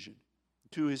gives vision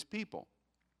to His people.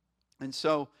 And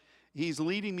so He's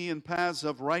leading me in paths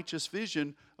of righteous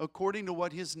vision according to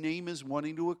what His name is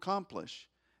wanting to accomplish.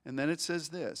 And then it says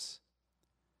this,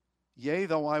 yea,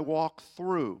 though I walk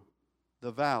through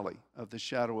the valley of the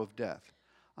shadow of death,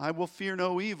 I will fear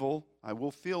no evil, I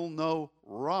will feel no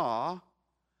raw,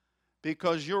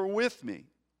 because you're with me.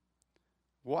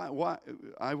 Why?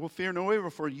 I will fear no evil,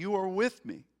 for you are with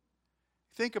me.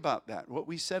 Think about that, what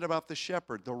we said about the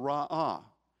shepherd, the Ra'ah.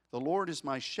 The Lord is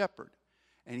my shepherd,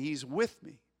 and He's with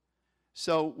me.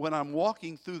 So when I'm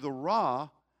walking through the Ra,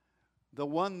 the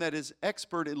one that is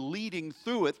expert at leading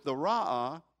through it, the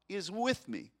Ra'ah, is with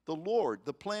me, the Lord,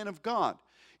 the plan of God.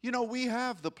 You know, we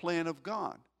have the plan of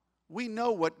God. We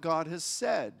know what God has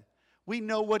said. We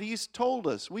know what He's told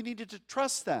us. We needed to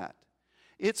trust that.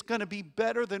 It's going to be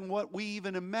better than what we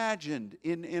even imagined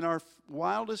in our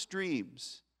wildest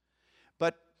dreams.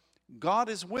 But God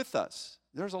is with us.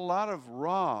 There's a lot of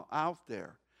Ra out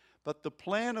there. But the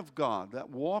plan of God, that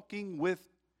walking with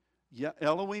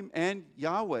Elohim and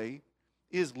Yahweh,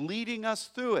 is leading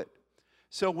us through it.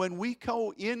 So when we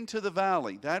go into the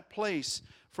valley, that place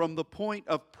from the point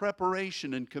of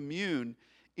preparation and commune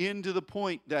into the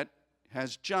point that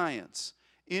has giants,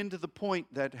 into the point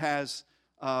that has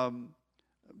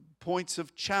points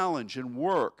of challenge and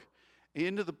work,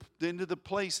 into the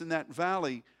place in that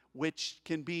valley which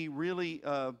can be really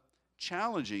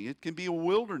challenging. It can be a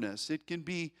wilderness. It can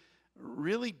be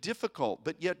really difficult,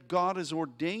 but yet God has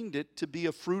ordained it to be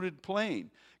a fruited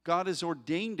plain. God has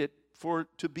ordained it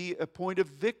to be a point of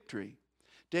victory.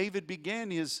 David began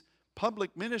his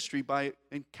public ministry by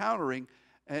encountering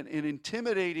an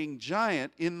intimidating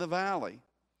giant in the valley.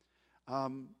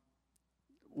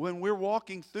 When we're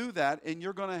walking through that, and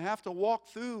you're going to have to walk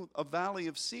through a valley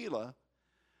of Selah,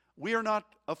 we are not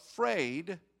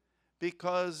afraid,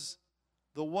 because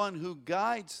the one who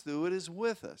guides through it is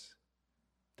with us.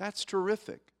 That's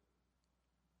terrific.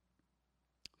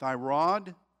 Thy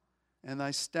rod and thy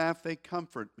staff, they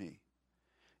comfort me.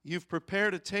 You've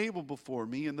prepared a table before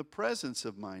me in the presence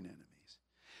of mine enemies.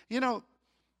 You know,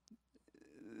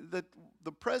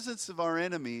 the presence of our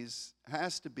enemies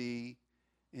has to be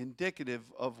indicative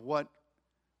of what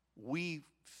we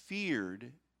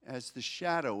feared as the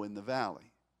shadow in the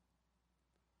valley.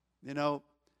 You know,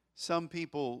 some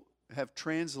people have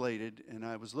translated, and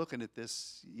I was looking at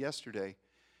this yesterday,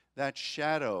 that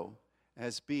shadow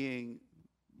as being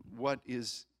what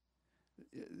is,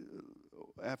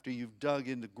 after you've dug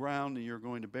in the ground and you're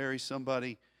going to bury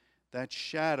somebody, that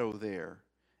shadow there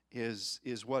is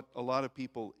what a lot of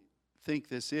people think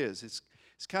this is. It's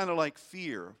kind of like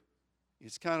fear.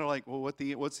 It's kind of like, well,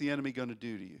 what's the enemy going to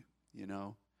do to you? You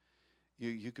know,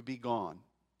 you could be gone.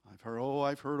 I've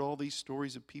heard all these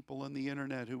stories of people on the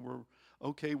internet who were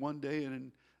okay one day,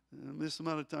 and in this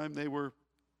amount of time they were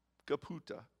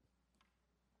kaputa.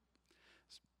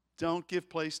 Don't give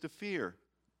place to fear.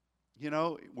 You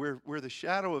know, where the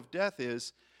shadow of death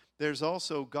is, there's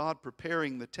also God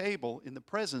preparing the table in the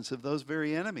presence of those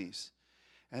very enemies.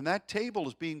 And that table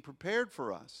is being prepared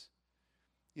for us.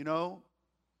 You know,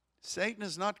 Satan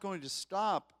is not going to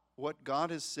stop what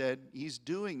God has said He's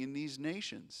doing in these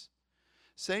nations.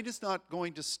 Satan is not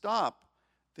going to stop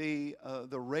the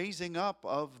raising up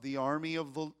of the army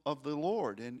of the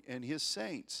Lord and His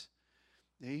saints.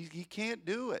 He can't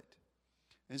do it.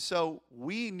 And so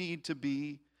we need to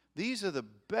be, these are the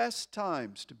best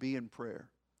times to be in prayer.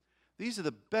 These are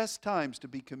the best times to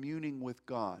be communing with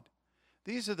God.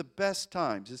 These are the best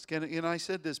times. And I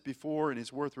said this before, and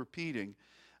it's worth repeating.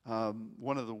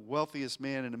 One of the wealthiest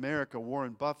men in America,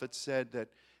 Warren Buffett, said that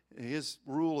his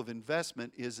rule of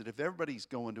investment is that if everybody's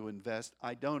going to invest,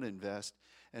 I don't invest.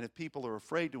 And if people are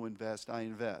afraid to invest, I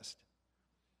invest.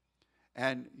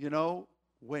 And, you know,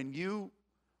 when you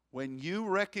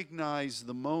recognize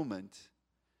the moment,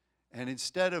 and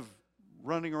instead of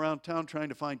running around town trying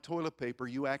to find toilet paper,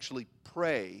 you actually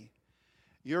pray,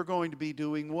 you're going to be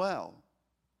doing well.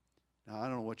 Now, I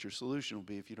don't know what your solution will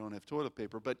be if you don't have toilet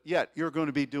paper, but yet you're going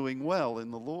to be doing well in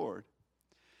the Lord.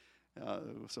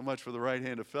 So much for the right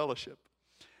hand of fellowship.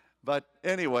 But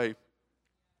anyway, it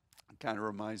kind of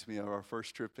reminds me of our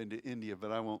first trip into India,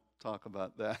 but I won't talk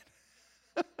about that.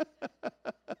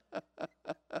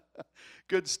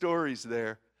 Good stories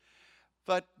there.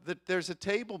 But there's a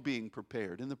table being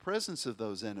prepared in the presence of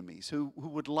those enemies who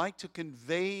would like to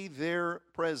convey their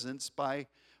presence by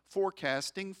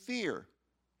forecasting fear.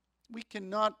 We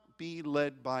cannot be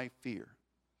led by fear.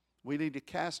 We need to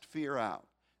cast fear out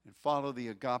and follow the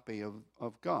agape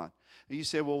of God. And you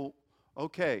say, well,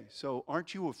 okay, so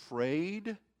aren't you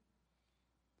afraid?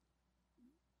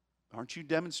 Aren't you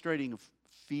demonstrating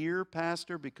fear,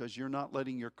 Pastor, because you're not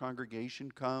letting your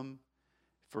congregation come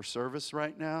for service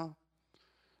right now?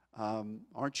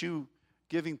 Aren't you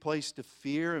giving place to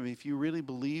fear? I mean, if you really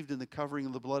believed in the covering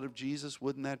of the blood of Jesus,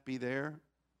 wouldn't that be there?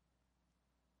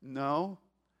 No.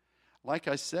 Like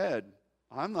I said,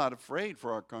 I'm not afraid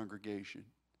for our congregation.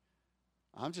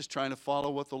 I'm just trying to follow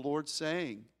what the Lord's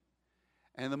saying.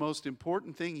 And the most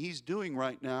important thing He's doing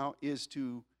right now is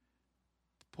to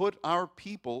put our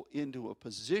people into a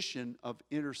position of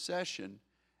intercession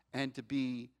and to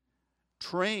be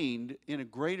trained in a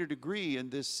greater degree in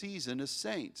this season as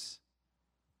saints.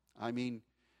 I mean,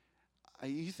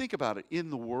 you think about it.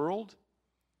 In the world,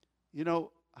 you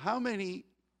know, how many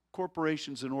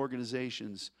corporations and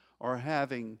organizations are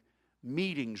having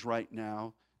meetings right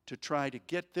now to try to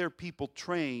get their people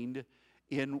trained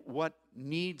in what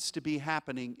needs to be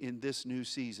happening in this new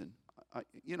season?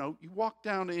 You know, you walk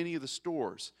down to any of the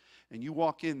stores and you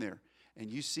walk in there and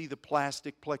you see the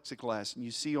plastic plexiglass and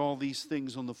you see all these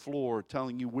things on the floor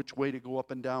telling you which way to go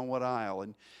up and down what aisle.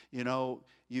 And, you know,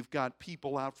 you've got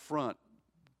people out front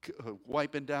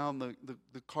wiping down the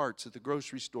carts at the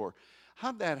grocery store.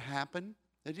 How'd that happen?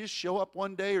 They just show up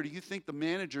one day, or do you think the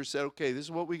manager said, okay, this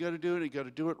is what we got to do, and you got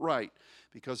to do it right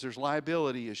because there's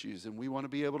liability issues and we want to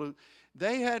be able to.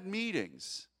 They had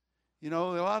meetings. You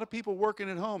know, a lot of people working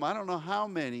at home. I don't know how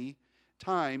many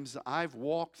times I've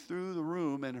walked through the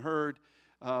room and heard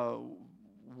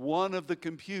one of the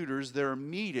computers, there are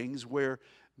meetings where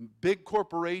big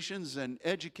corporations and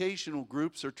educational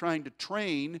groups are trying to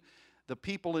train the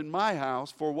people in my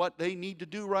house for what they need to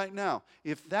do right now.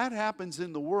 If that happens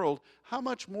in the world, how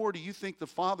much more do you think the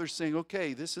Father's saying,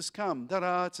 okay, this has come,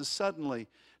 ta-da, it's a suddenly.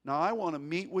 Now I want to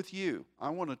meet with you. I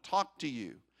want to talk to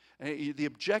you. The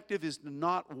objective is to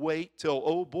not wait till,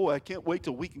 oh boy, I can't wait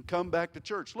till we can come back to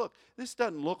church. Look, this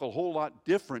doesn't look a whole lot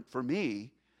different for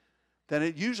me than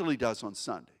it usually does on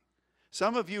Sunday.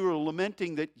 Some of you are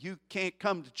lamenting that you can't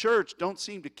come to church, don't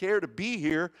seem to care to be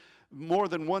here more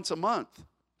than once a month.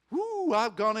 Woo,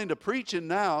 I've gone into preaching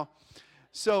now.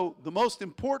 So the most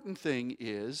important thing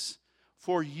is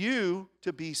for you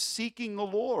to be seeking the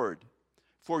Lord,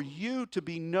 for you to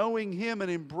be knowing Him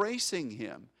and embracing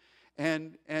Him.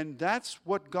 And that's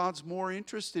what God's more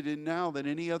interested in now than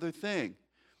any other thing.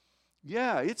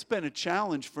 Yeah, it's been a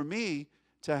challenge for me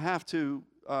to have to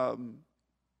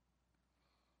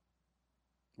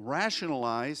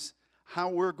rationalize how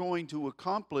we're going to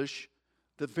accomplish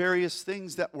the various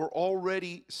things that were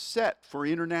already set for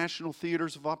international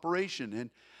theaters of operation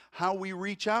and how we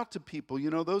reach out to people.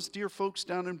 You know, those dear folks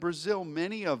down in Brazil,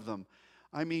 many of them,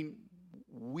 I mean,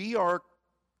 we are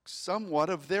somewhat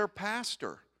of their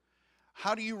pastor.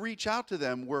 How do you reach out to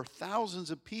them where thousands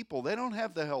of people, they don't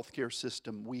have the healthcare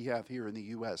system we have here in the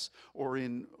U.S. or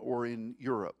in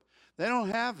Europe. They don't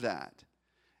have that.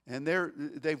 And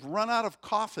they've run out of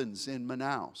coffins in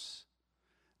Manaus.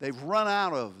 They've run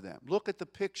out of them. Look at the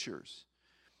pictures.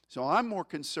 So I'm more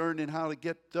concerned in how to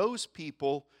get those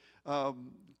people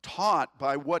taught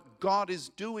by what God is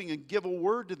doing and give a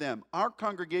word to them. Our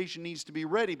congregation needs to be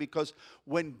ready because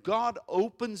when God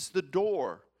opens the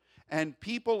door, and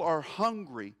people are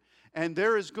hungry, and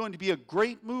there is going to be a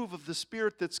great move of the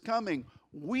Spirit that's coming,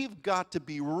 we've got to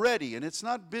be ready, and it's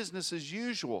not business as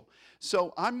usual.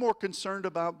 So I'm more concerned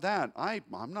about that. I'm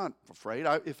not afraid.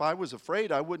 If I was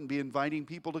afraid, I wouldn't be inviting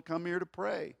people to come here to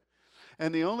pray.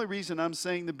 And the only reason I'm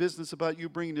saying the business about you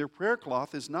bringing your prayer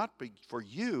cloth is not for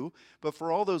you, but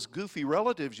for all those goofy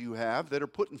relatives you have that are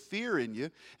putting fear in you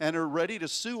and are ready to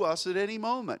sue us at any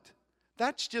moment.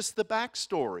 That's just the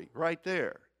backstory right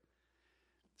there.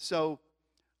 So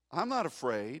I'm not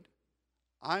afraid.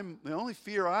 The only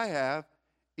fear I have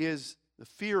is the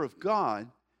fear of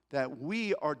God, that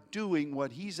we are doing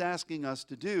what He's asking us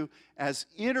to do as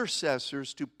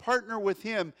intercessors to partner with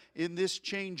Him in this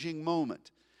changing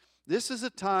moment. This is a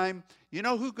time, you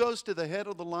know who goes to the head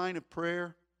of the line of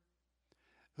prayer?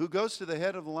 Who goes to the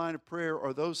head of the line of prayer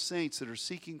are those saints that are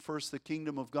seeking first the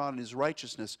kingdom of God and His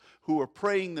righteousness, who are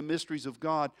praying the mysteries of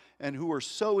God and who are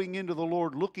sowing into the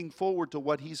Lord, looking forward to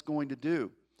what He's going to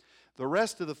do. The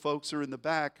rest of the folks are in the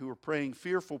back who are praying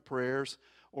fearful prayers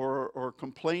or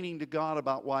complaining to God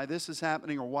about why this is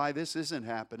happening or why this isn't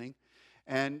happening.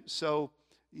 And so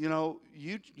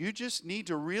you just need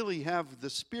to really have the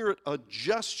Spirit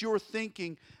adjust your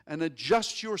thinking and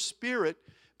adjust your spirit,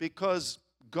 because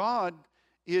God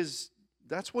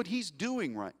that's what He's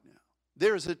doing right now.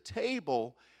 There's a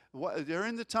table. They're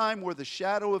in the time where the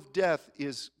shadow of death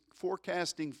is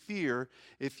forecasting fear.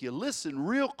 If you listen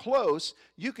real close,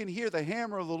 you can hear the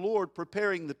hammer of the Lord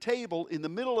preparing the table in the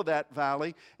middle of that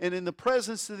valley and in the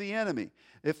presence of the enemy.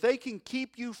 If they can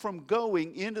keep you from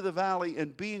going into the valley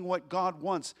and being what God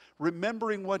wants,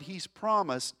 remembering what He's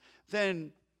promised,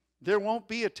 then there won't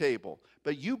be a table.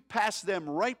 But you pass them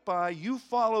right by. You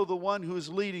follow the one who's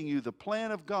leading you, the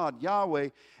plan of God, Yahweh,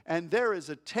 and there is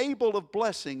a table of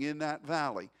blessing in that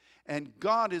valley. And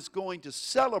God is going to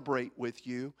celebrate with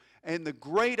you and the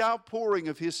great outpouring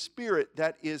of His Spirit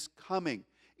that is coming.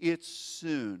 It's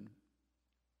soon.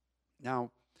 Now,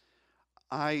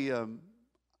 I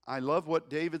love what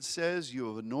David says. You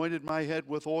have anointed my head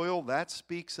with oil. That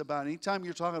speaks about, anytime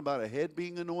you're talking about a head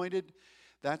being anointed,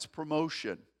 that's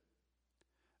promotion.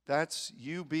 That's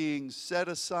you being set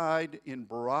aside in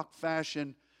Barak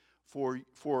fashion for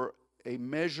a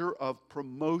measure of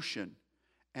promotion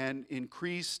and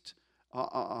increased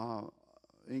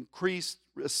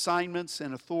assignments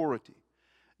and authority.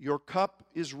 Your cup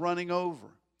is running over.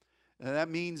 And that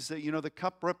means that, the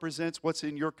cup represents what's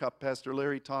in your cup. Pastor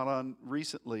Larry taught on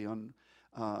recently on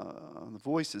the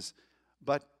Voices.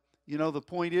 But, the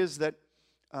point is that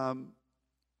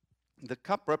the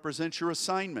cup represents your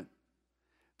assignment.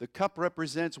 The cup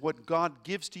represents what God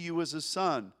gives to you as a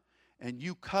son, and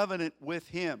you covenant with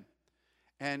Him.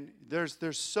 And there's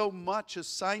so much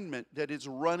assignment that is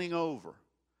running over.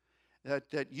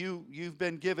 That you've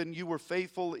been given. You were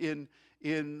faithful in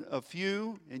a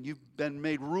few, and you've been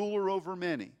made ruler over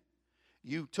many.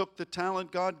 You took the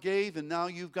talent God gave, and now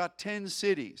you've got 10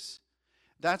 cities.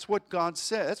 That's what God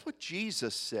said. That's what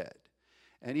Jesus said.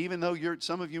 And even though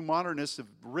some of you modernists have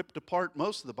ripped apart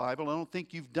most of the Bible, I don't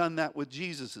think you've done that with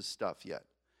Jesus' stuff yet.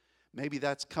 Maybe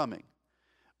that's coming.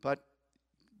 But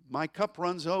my cup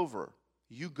runs over.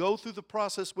 You go through the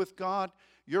process with God,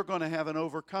 you're going to have an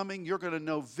overcoming. You're going to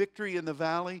know victory in the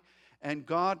valley. And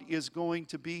God is going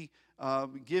to be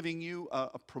giving you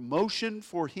a promotion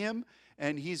for Him.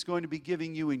 And He's going to be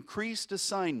giving you increased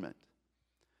assignment.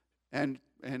 And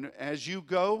as you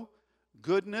go,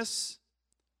 goodness,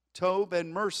 Tob,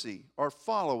 and mercy are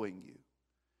following you.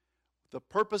 The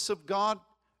purpose of God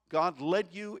led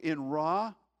you in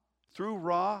Ra, through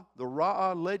Ra. The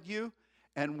Ra led you.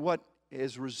 And what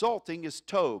is resulting is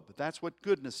Tob. That's what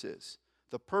goodness is.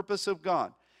 The purpose of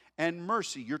God. And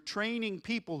mercy. You're training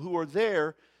people who are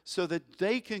there so that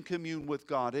they can commune with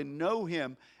God and know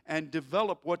Him and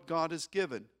develop what God has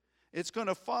given. It's going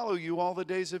to follow you all the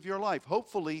days of your life.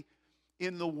 Hopefully,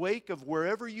 in the wake of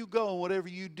wherever you go and whatever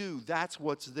you do, that's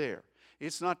what's there.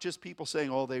 It's not just people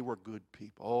saying, oh, they were good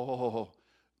people. Oh,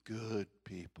 good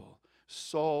people.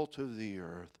 Salt of the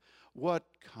earth. What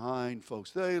kind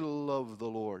folks. They love the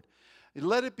Lord.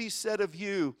 Let it be said of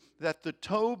you that the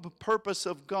Tob purpose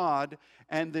of God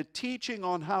and the teaching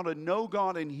on how to know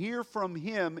God and hear from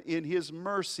Him in His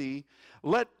mercy,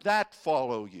 let that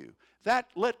follow you.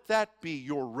 Let that be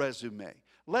your resume.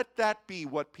 Let that be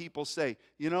what people say.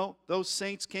 Those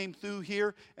saints came through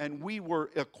here and we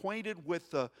were acquainted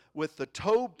with the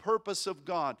Tob purpose of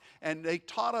God. And they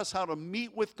taught us how to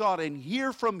meet with God and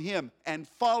hear from Him and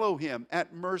follow Him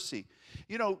at mercy.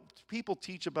 People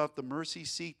teach about the mercy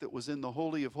seat that was in the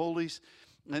Holy of Holies.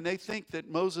 And they think that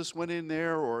Moses went in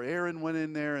there or Aaron went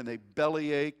in there and they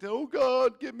belly ached. Oh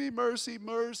God, give me mercy,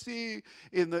 mercy,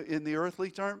 in the earthly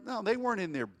term. No, they weren't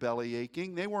in there belly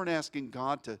aching. They weren't asking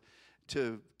God to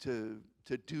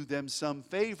do them some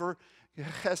favor.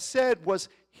 Chesed was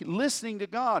listening to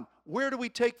God. Where do we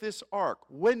take this ark?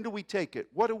 When do we take it?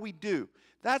 What do we do?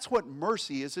 That's what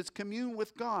mercy is. It's commune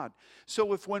with God.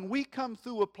 So if when we come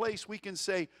through a place, we can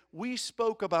say, we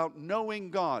spoke about knowing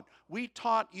God. We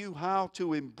taught you how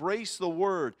to embrace the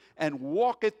Word and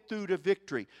walk it through to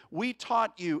victory. We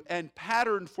taught you and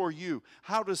patterned for you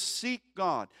how to seek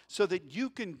God so that you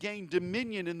can gain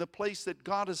dominion in the place that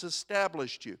God has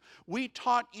established you. We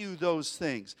taught you those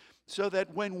things. So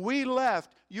that when we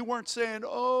left, you weren't saying,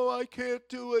 oh, I can't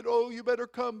do it. Oh, you better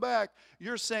come back.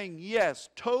 You're saying, yes,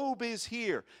 Tob is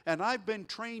here. And I've been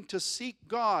trained to seek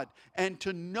God and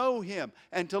to know Him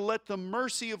and to let the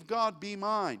mercy of God be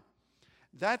mine.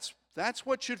 That's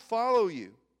what should follow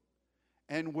you.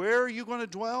 And where are you going to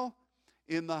dwell?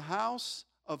 In the house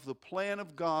of the plan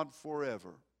of God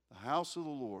forever. The house of the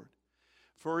Lord.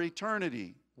 For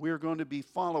eternity. We're going to be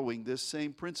following this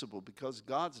same principle because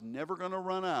God's never going to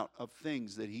run out of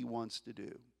things that He wants to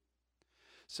do.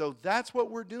 So that's what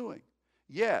we're doing.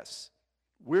 Yes,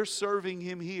 We're serving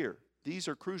him here. These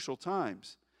are crucial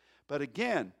times. But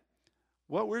again,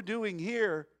 what we're doing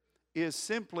here is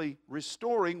simply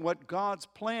restoring what God's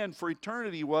plan for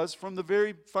eternity was from the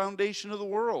very foundation of the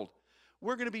world.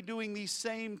 We're going to be doing these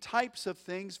same types of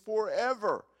things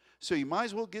forever. So you might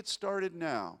as well get started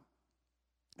now.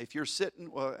 If you're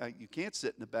sitting, well, you can't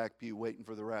sit in the back pew waiting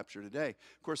for the rapture today.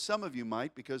 Of course, some of you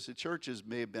might, because the churches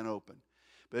may have been open.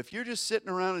 But if you're just sitting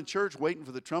around in church waiting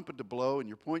for the trumpet to blow and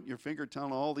you're pointing your finger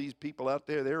telling all these people out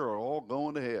there, they are all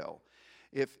going to hell.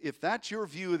 If that's your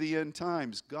view of the end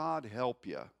times, God help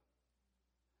you.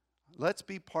 Let's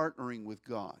be partnering with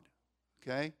God,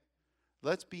 okay?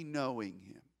 Let's be knowing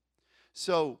him.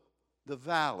 So, the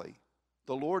valley,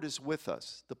 the Lord is with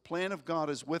us. The plan of God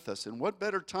is with us. And what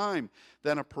better time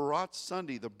than a Parat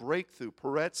Sunday, the breakthrough,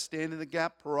 Parat stand in the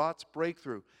gap, Parat's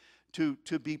breakthrough,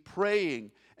 to be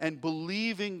praying and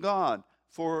believing God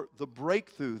for the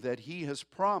breakthrough that he has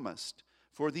promised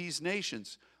for these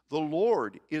nations. The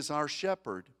Lord is our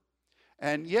shepherd.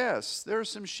 And yes, there are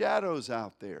some shadows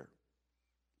out there,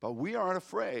 but we aren't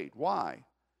afraid. Why?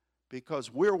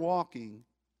 Because we're walking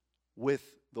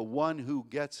with the one who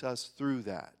gets us through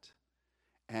that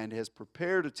and has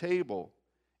prepared a table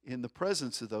in the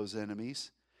presence of those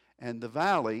enemies. And the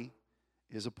valley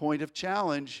is a point of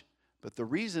challenge, but the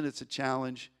reason it's a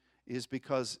challenge is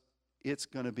because it's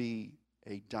going to be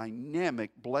a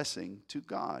dynamic blessing to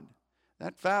God.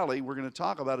 That valley we're going to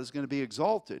talk about is going to be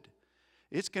exalted.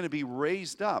 It's going to be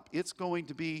raised up. It's going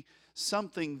to be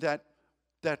something that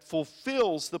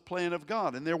fulfills the plan of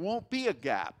God. And there won't be a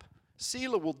gap.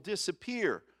 Selah will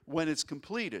disappear when it's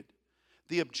completed.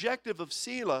 The objective of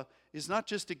Selah is not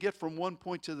just to get from one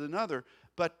point to another,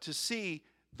 but to see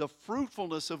the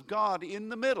fruitfulness of God in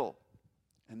the middle.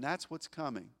 And that's what's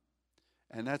coming.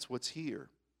 And that's what's here.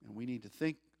 And we need to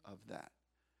think of that.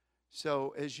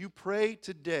 So as you pray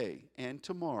today and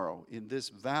tomorrow in this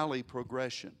valley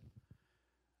progression,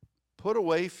 put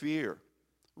away fear.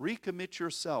 Recommit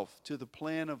yourself to the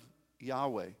plan of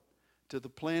Yahweh, to the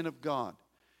plan of God.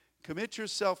 Commit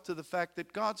yourself to the fact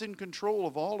that God's in control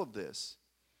of all of this.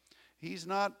 He's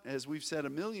not, as we've said a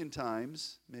million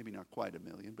times, maybe not quite a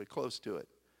million, but close to it.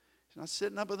 He's not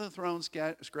sitting up on the throne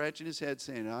scratching his head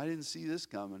saying, I didn't see this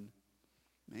coming.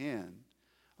 Man,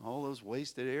 all those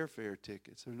wasted airfare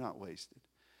tickets are not wasted.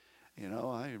 You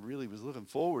know, I really was looking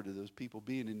forward to those people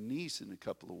being in Nice in a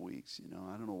couple of weeks. You know,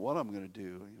 I don't know what I'm going to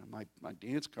do. You know, my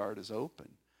dance card is open.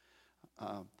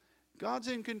 God's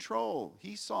in control.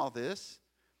 He saw this,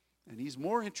 and he's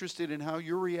more interested in how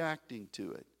you're reacting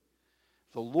to it.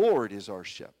 The Lord is our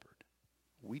shepherd.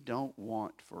 We don't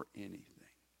want for anything.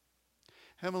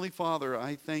 Heavenly Father,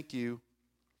 I thank you.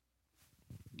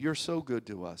 You're so good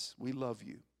to us. We love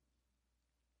you.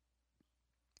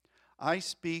 I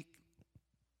speak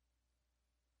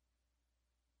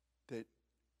that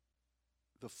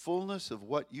the fullness of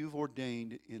what you've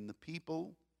ordained in the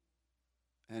people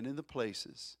and in the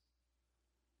places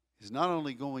is not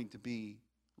only going to be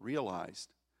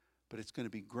realized, but it's going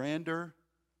to be grander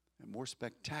and more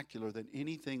spectacular than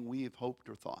anything we have hoped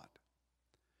or thought.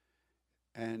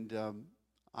 And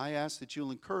I ask that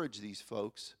you'll encourage these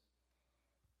folks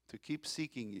to keep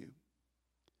seeking you.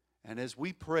 And as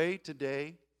we pray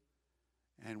today,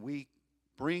 and we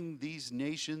bring these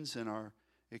nations and our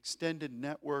extended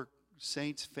network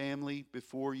saints family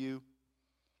before you,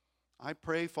 I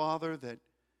pray, Father, that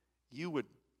you would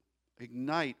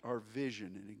ignite our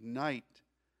vision and ignite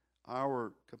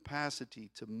our capacity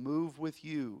to move with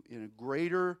you in a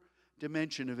greater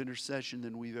dimension of intercession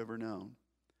than we've ever known.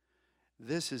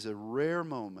 This is a rare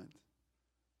moment.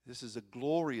 This is a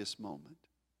glorious moment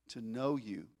to know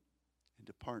you and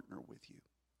to partner with you.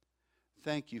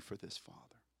 Thank you for this, Father.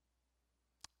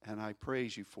 And I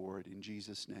praise you for it in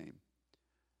Jesus' name.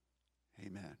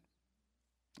 Amen.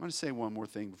 I want to say one more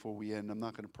thing before we end. I'm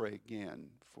not going to pray again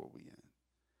before we end.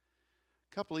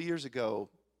 A couple of years ago,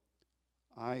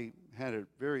 I had a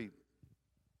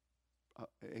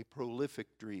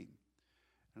prolific dream.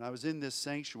 And I was in this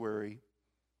sanctuary,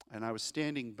 and I was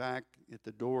standing back at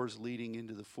the doors leading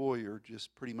into the foyer,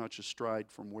 just pretty much astride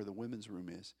from where the women's room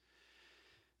is.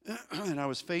 And I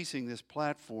was facing this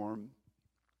platform,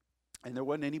 and there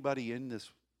wasn't anybody in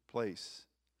this place.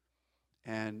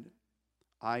 And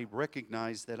I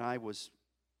recognized that I was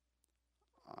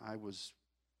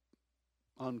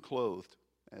unclothed,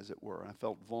 as it were. I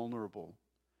felt vulnerable.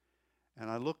 And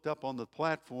I looked up on the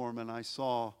platform, and I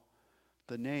saw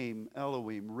the name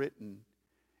Elohim written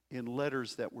in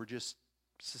letters that were just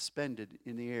suspended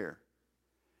in the air.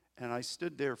 And I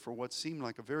stood there for what seemed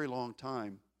like a very long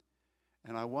time.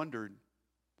 And I wondered,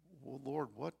 well, Lord,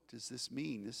 what does this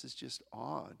mean? This is just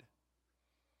odd.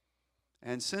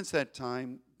 And since that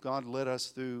time, God led us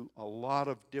through a lot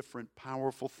of different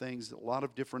powerful things, a lot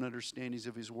of different understandings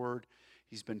of His Word.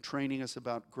 He's been training us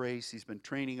about grace. He's been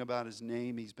training about His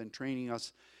name. He's been training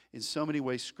us in so many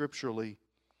ways scripturally.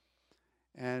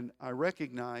 And I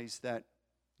recognize that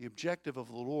the objective of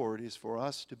the Lord is for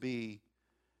us to be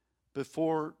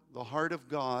before the heart of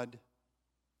God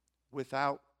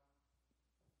without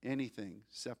anything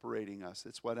separating us.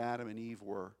 It's what Adam and Eve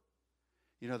were.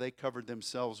 You know, they covered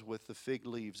themselves with the fig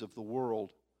leaves of the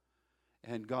world.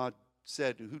 And God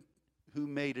said, who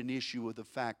made an issue of the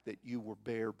fact that you were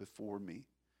bare before me?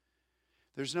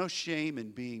 There's no shame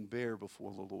in being bare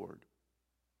before the Lord.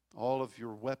 All of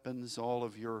your weapons, all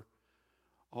of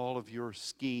your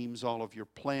schemes, all of your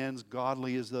plans,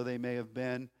 godly as though they may have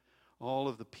been, all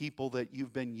of the people that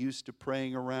you've been used to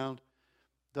praying around,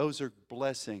 those are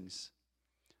blessings.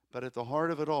 But at the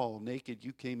heart of it all, naked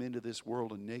you came into this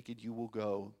world and naked you will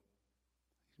go.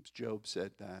 Job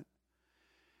said that.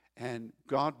 And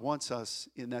God wants us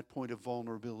in that point of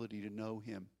vulnerability to know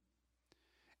Him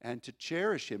and to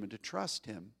cherish Him and to trust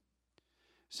Him.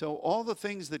 So all the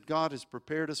things that God has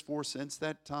prepared us for since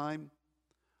that time,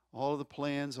 all of the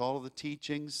plans, all of the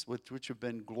teachings, which have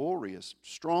been glorious,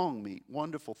 strong meat,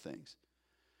 wonderful things,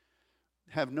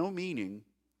 have no meaning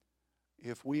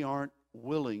if we aren't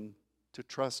willing to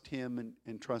trust Him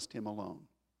and trust Him alone.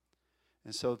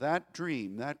 And so that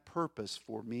dream, that purpose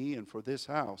for me and for this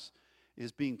house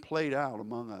is being played out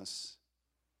among us.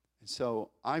 And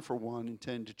so I, for one,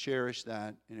 intend to cherish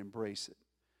that and embrace it.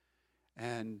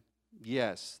 And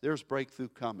yes, there's breakthrough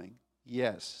coming.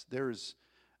 Yes, there's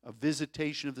a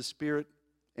visitation of the Spirit,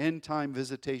 end-time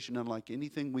visitation unlike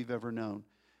anything we've ever known.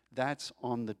 That's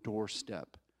on the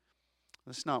doorstep.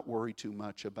 Let's not worry too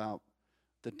much about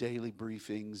the daily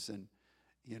briefings and,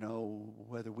 you know,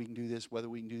 whether we can do this, whether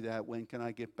we can do that, when can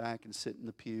I get back and sit in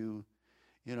the pew.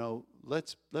 You know,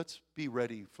 let's be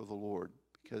ready for the Lord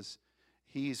because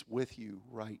He's with you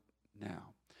right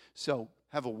now. So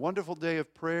have a wonderful day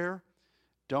of prayer.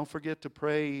 Don't forget to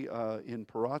pray in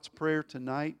Parat's prayer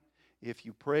tonight. If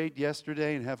you prayed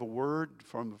yesterday and have a word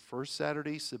from the first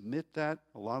Saturday, submit that.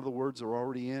 A lot of the words are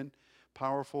already in.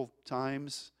 Powerful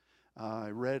times. I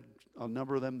read a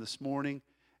number of them this morning.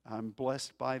 I'm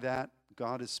blessed by that.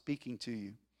 God is speaking to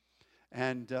you.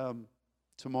 And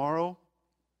tomorrow,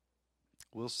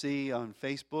 we'll see on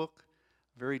Facebook.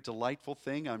 Very delightful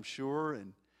thing, I'm sure.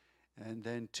 And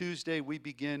then Tuesday, we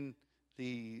begin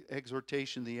the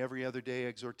exhortation, the every other day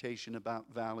exhortation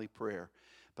about valley prayer.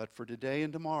 But for today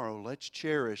and tomorrow, let's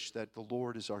cherish that the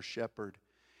Lord is our shepherd.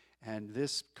 And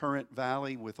this current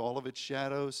valley with all of its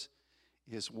shadows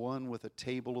is one with a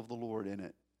table of the Lord in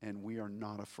it. And we are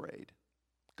not afraid.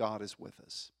 God is with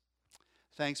us.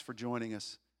 Thanks for joining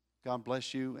us. God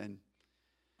bless you, and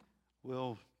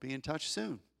we'll be in touch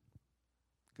soon.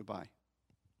 Goodbye.